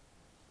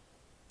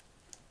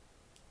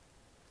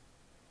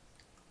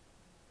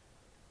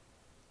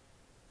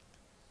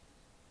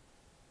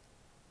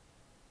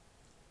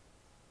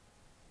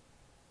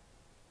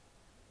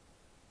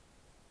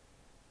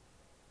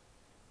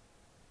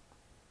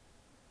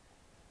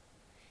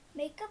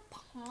 Make a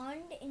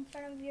pond in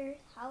front of your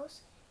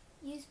house.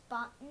 Use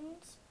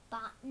buttons,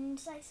 I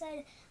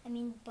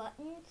mean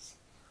buttons,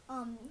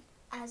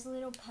 as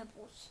little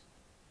pebbles.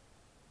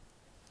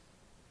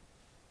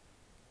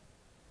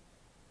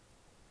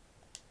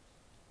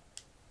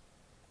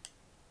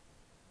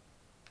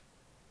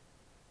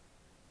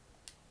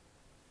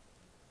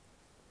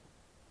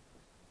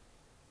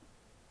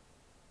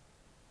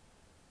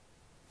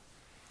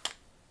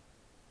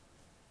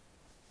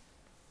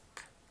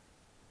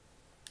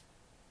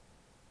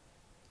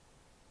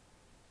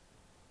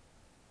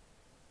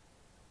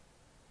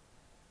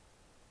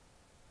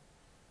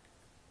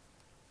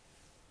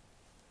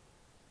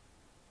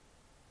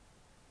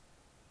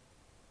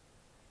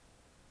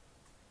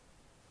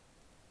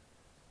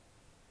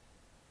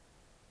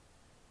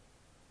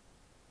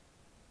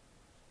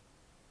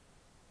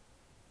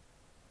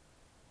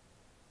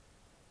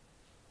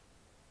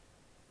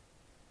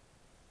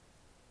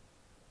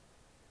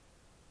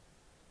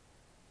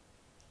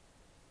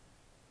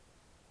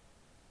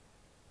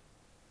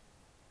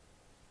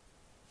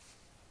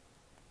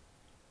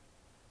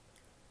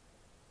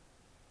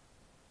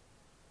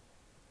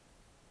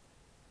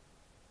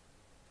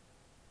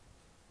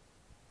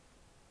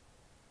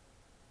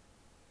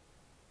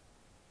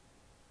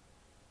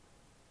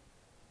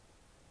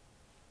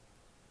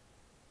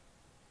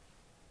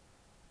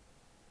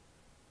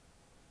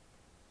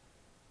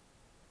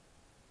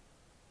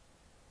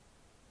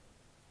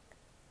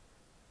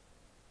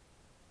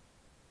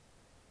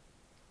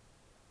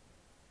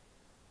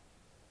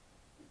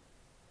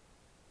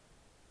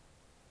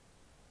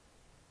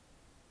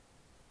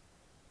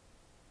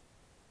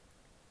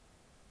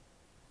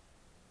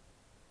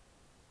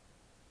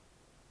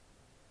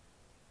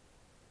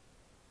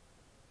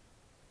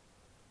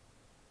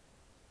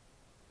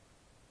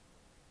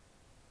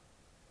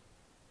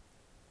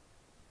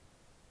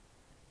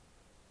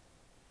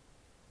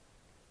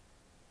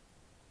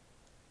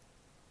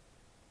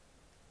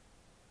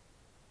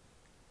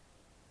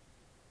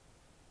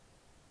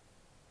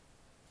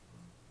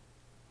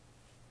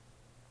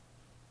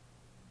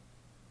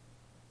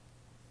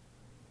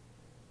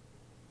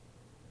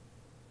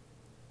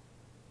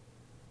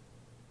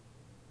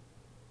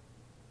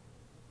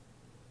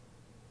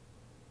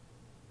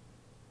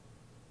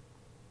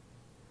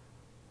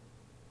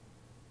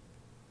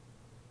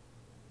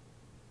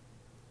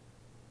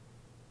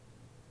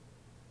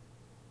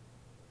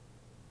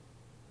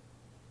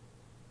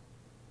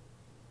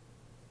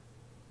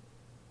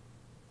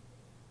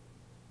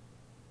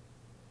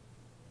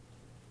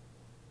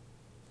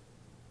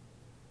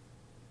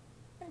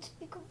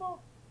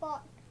 Unspeakable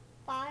bought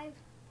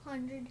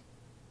 500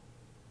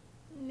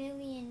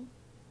 million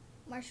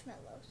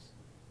marshmallows.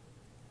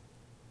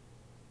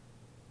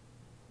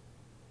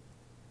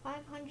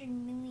 500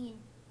 million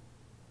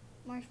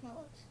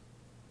marshmallows.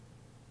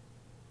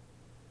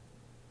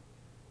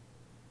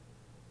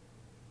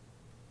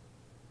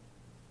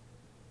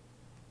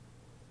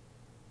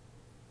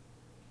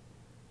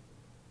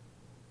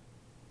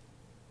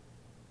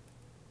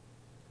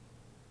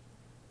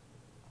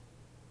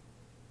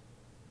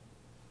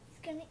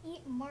 He's gonna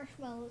eat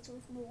marshmallows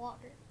with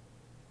water.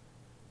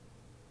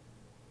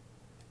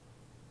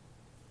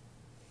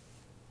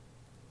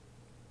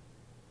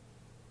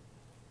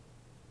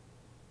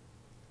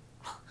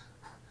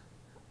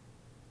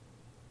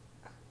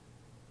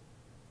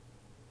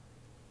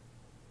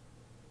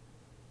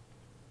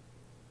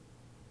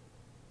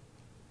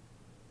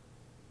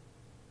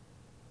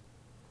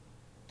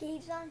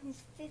 Gabe's on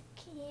his sixth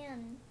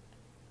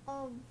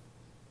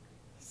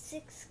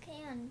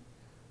can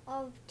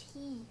of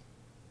tea.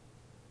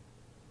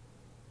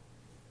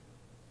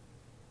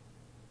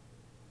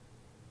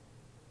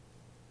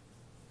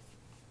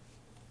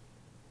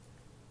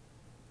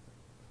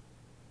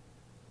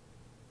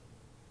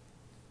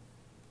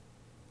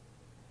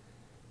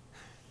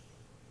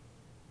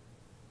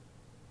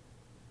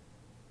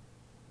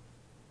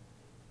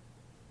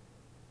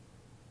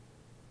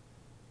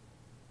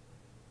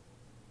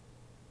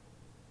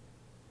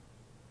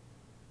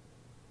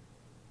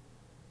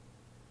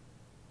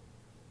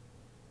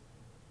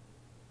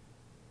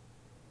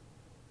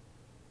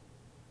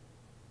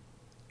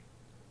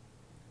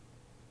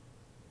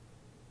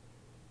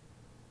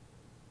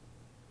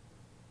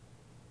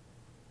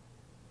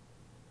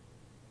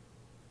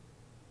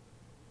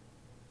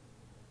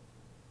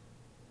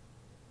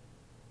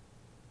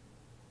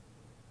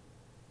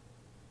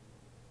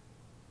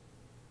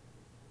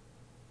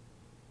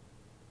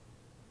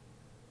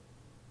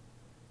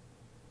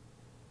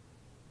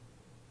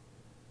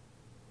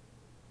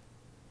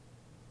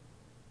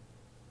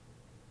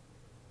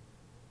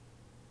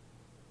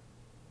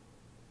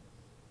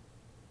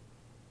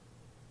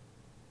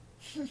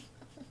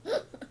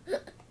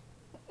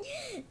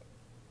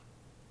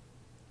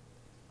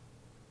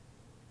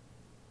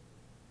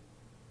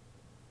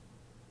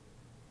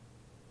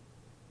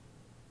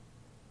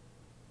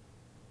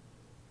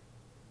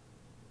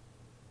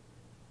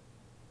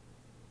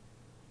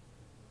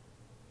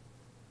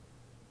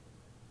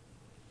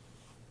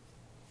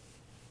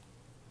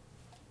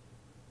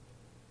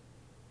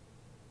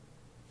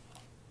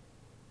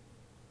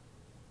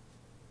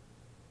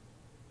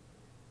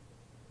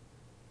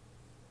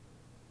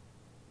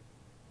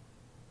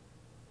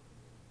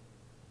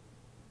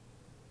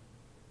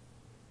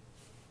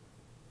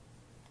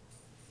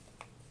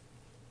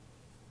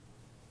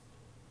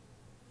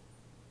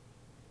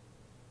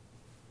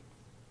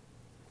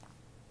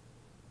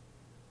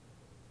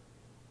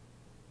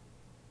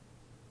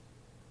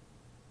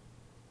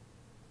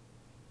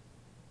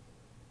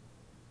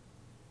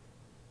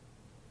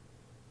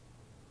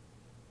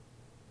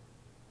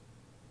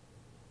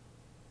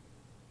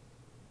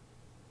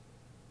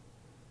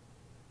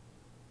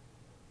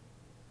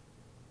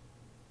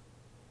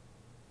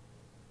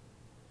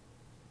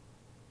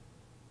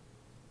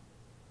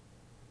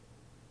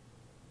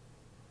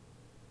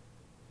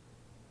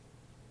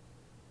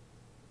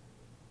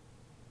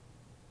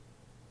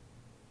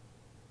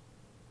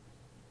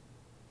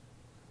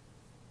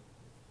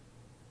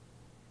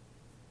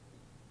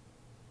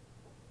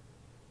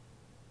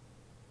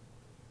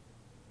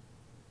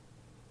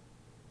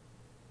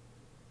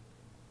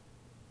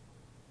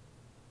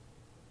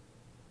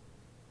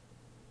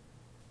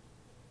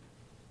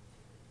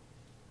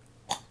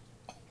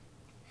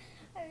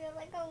 I feel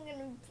like I'm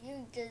gonna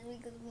puke just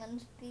because I'm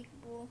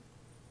unspeakable.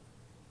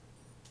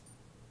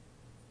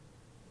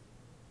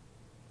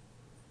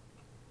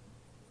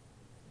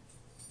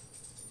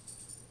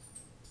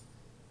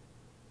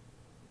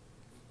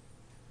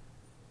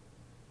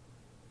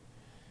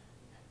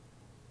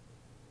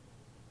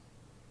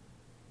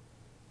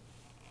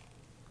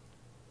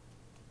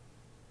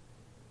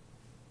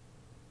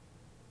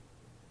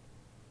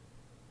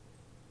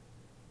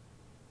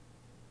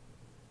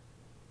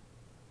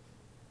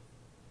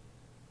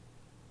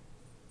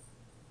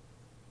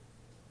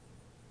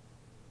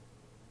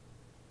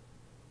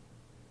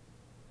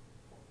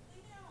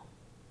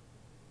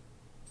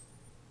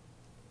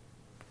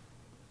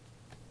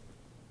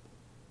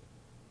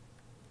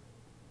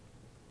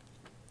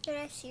 Did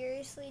I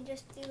seriously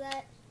just do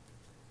that?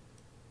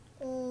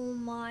 Oh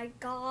my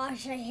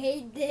gosh, I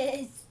hate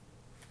this.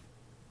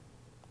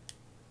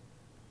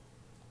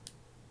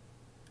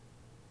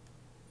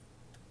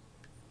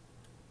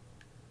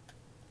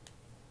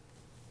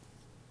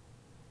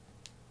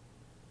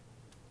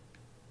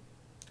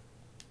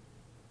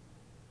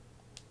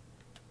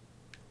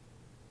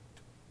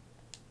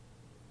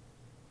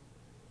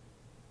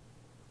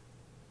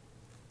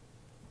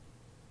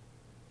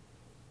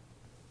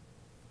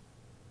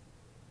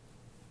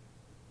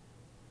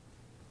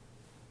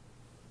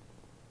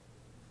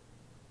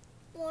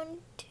 One,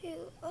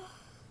 two. Ugh.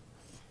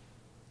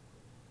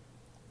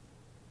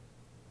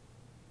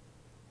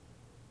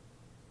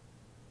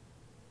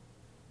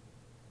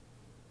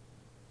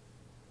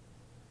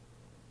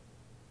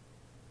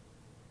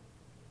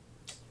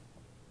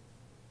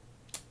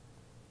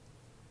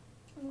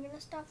 I'm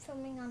gonna stop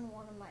filming on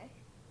one of my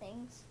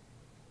things.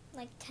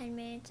 Like 10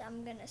 minutes,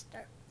 I'm gonna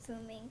start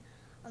filming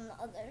on the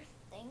other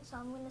thing. So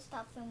I'm gonna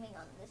stop filming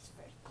on this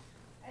first.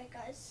 Alright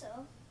guys,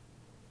 so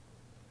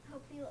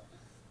hope you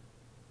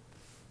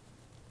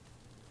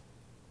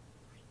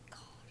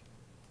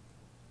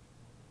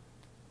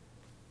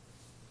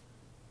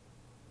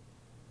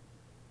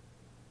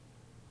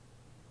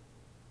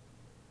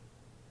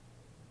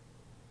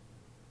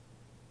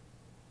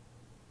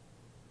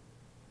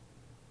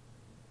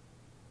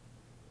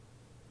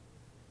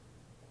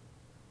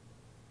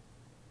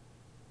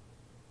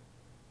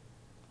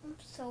I'm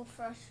so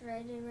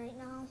frustrated right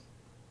now.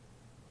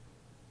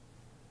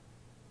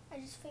 I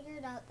just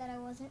figured out that I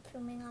wasn't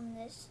filming on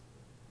this.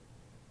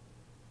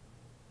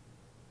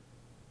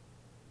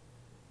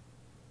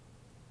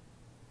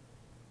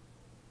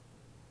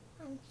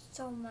 I'm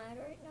so mad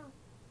right now.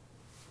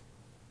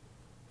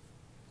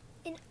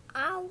 An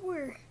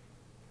hour.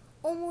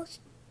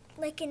 Almost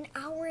like an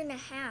hour and a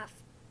half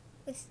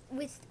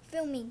with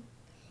filming.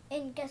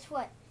 And guess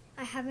what?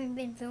 I haven't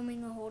been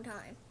filming the whole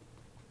time.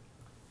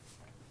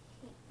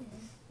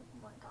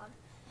 Oh my god.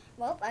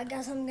 Well, I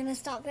guess I'm gonna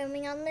stop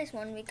filming on this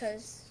one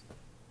because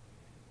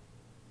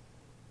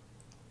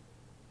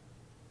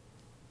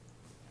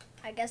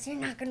I guess you're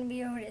not gonna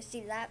be able to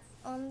see that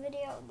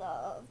video,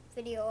 the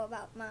video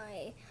about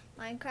my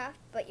Minecraft,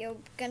 but you're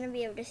gonna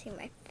be able to see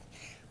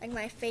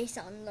my face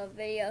on the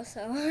video,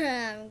 so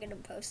I'm gonna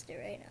post it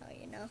right now,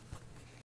 you know.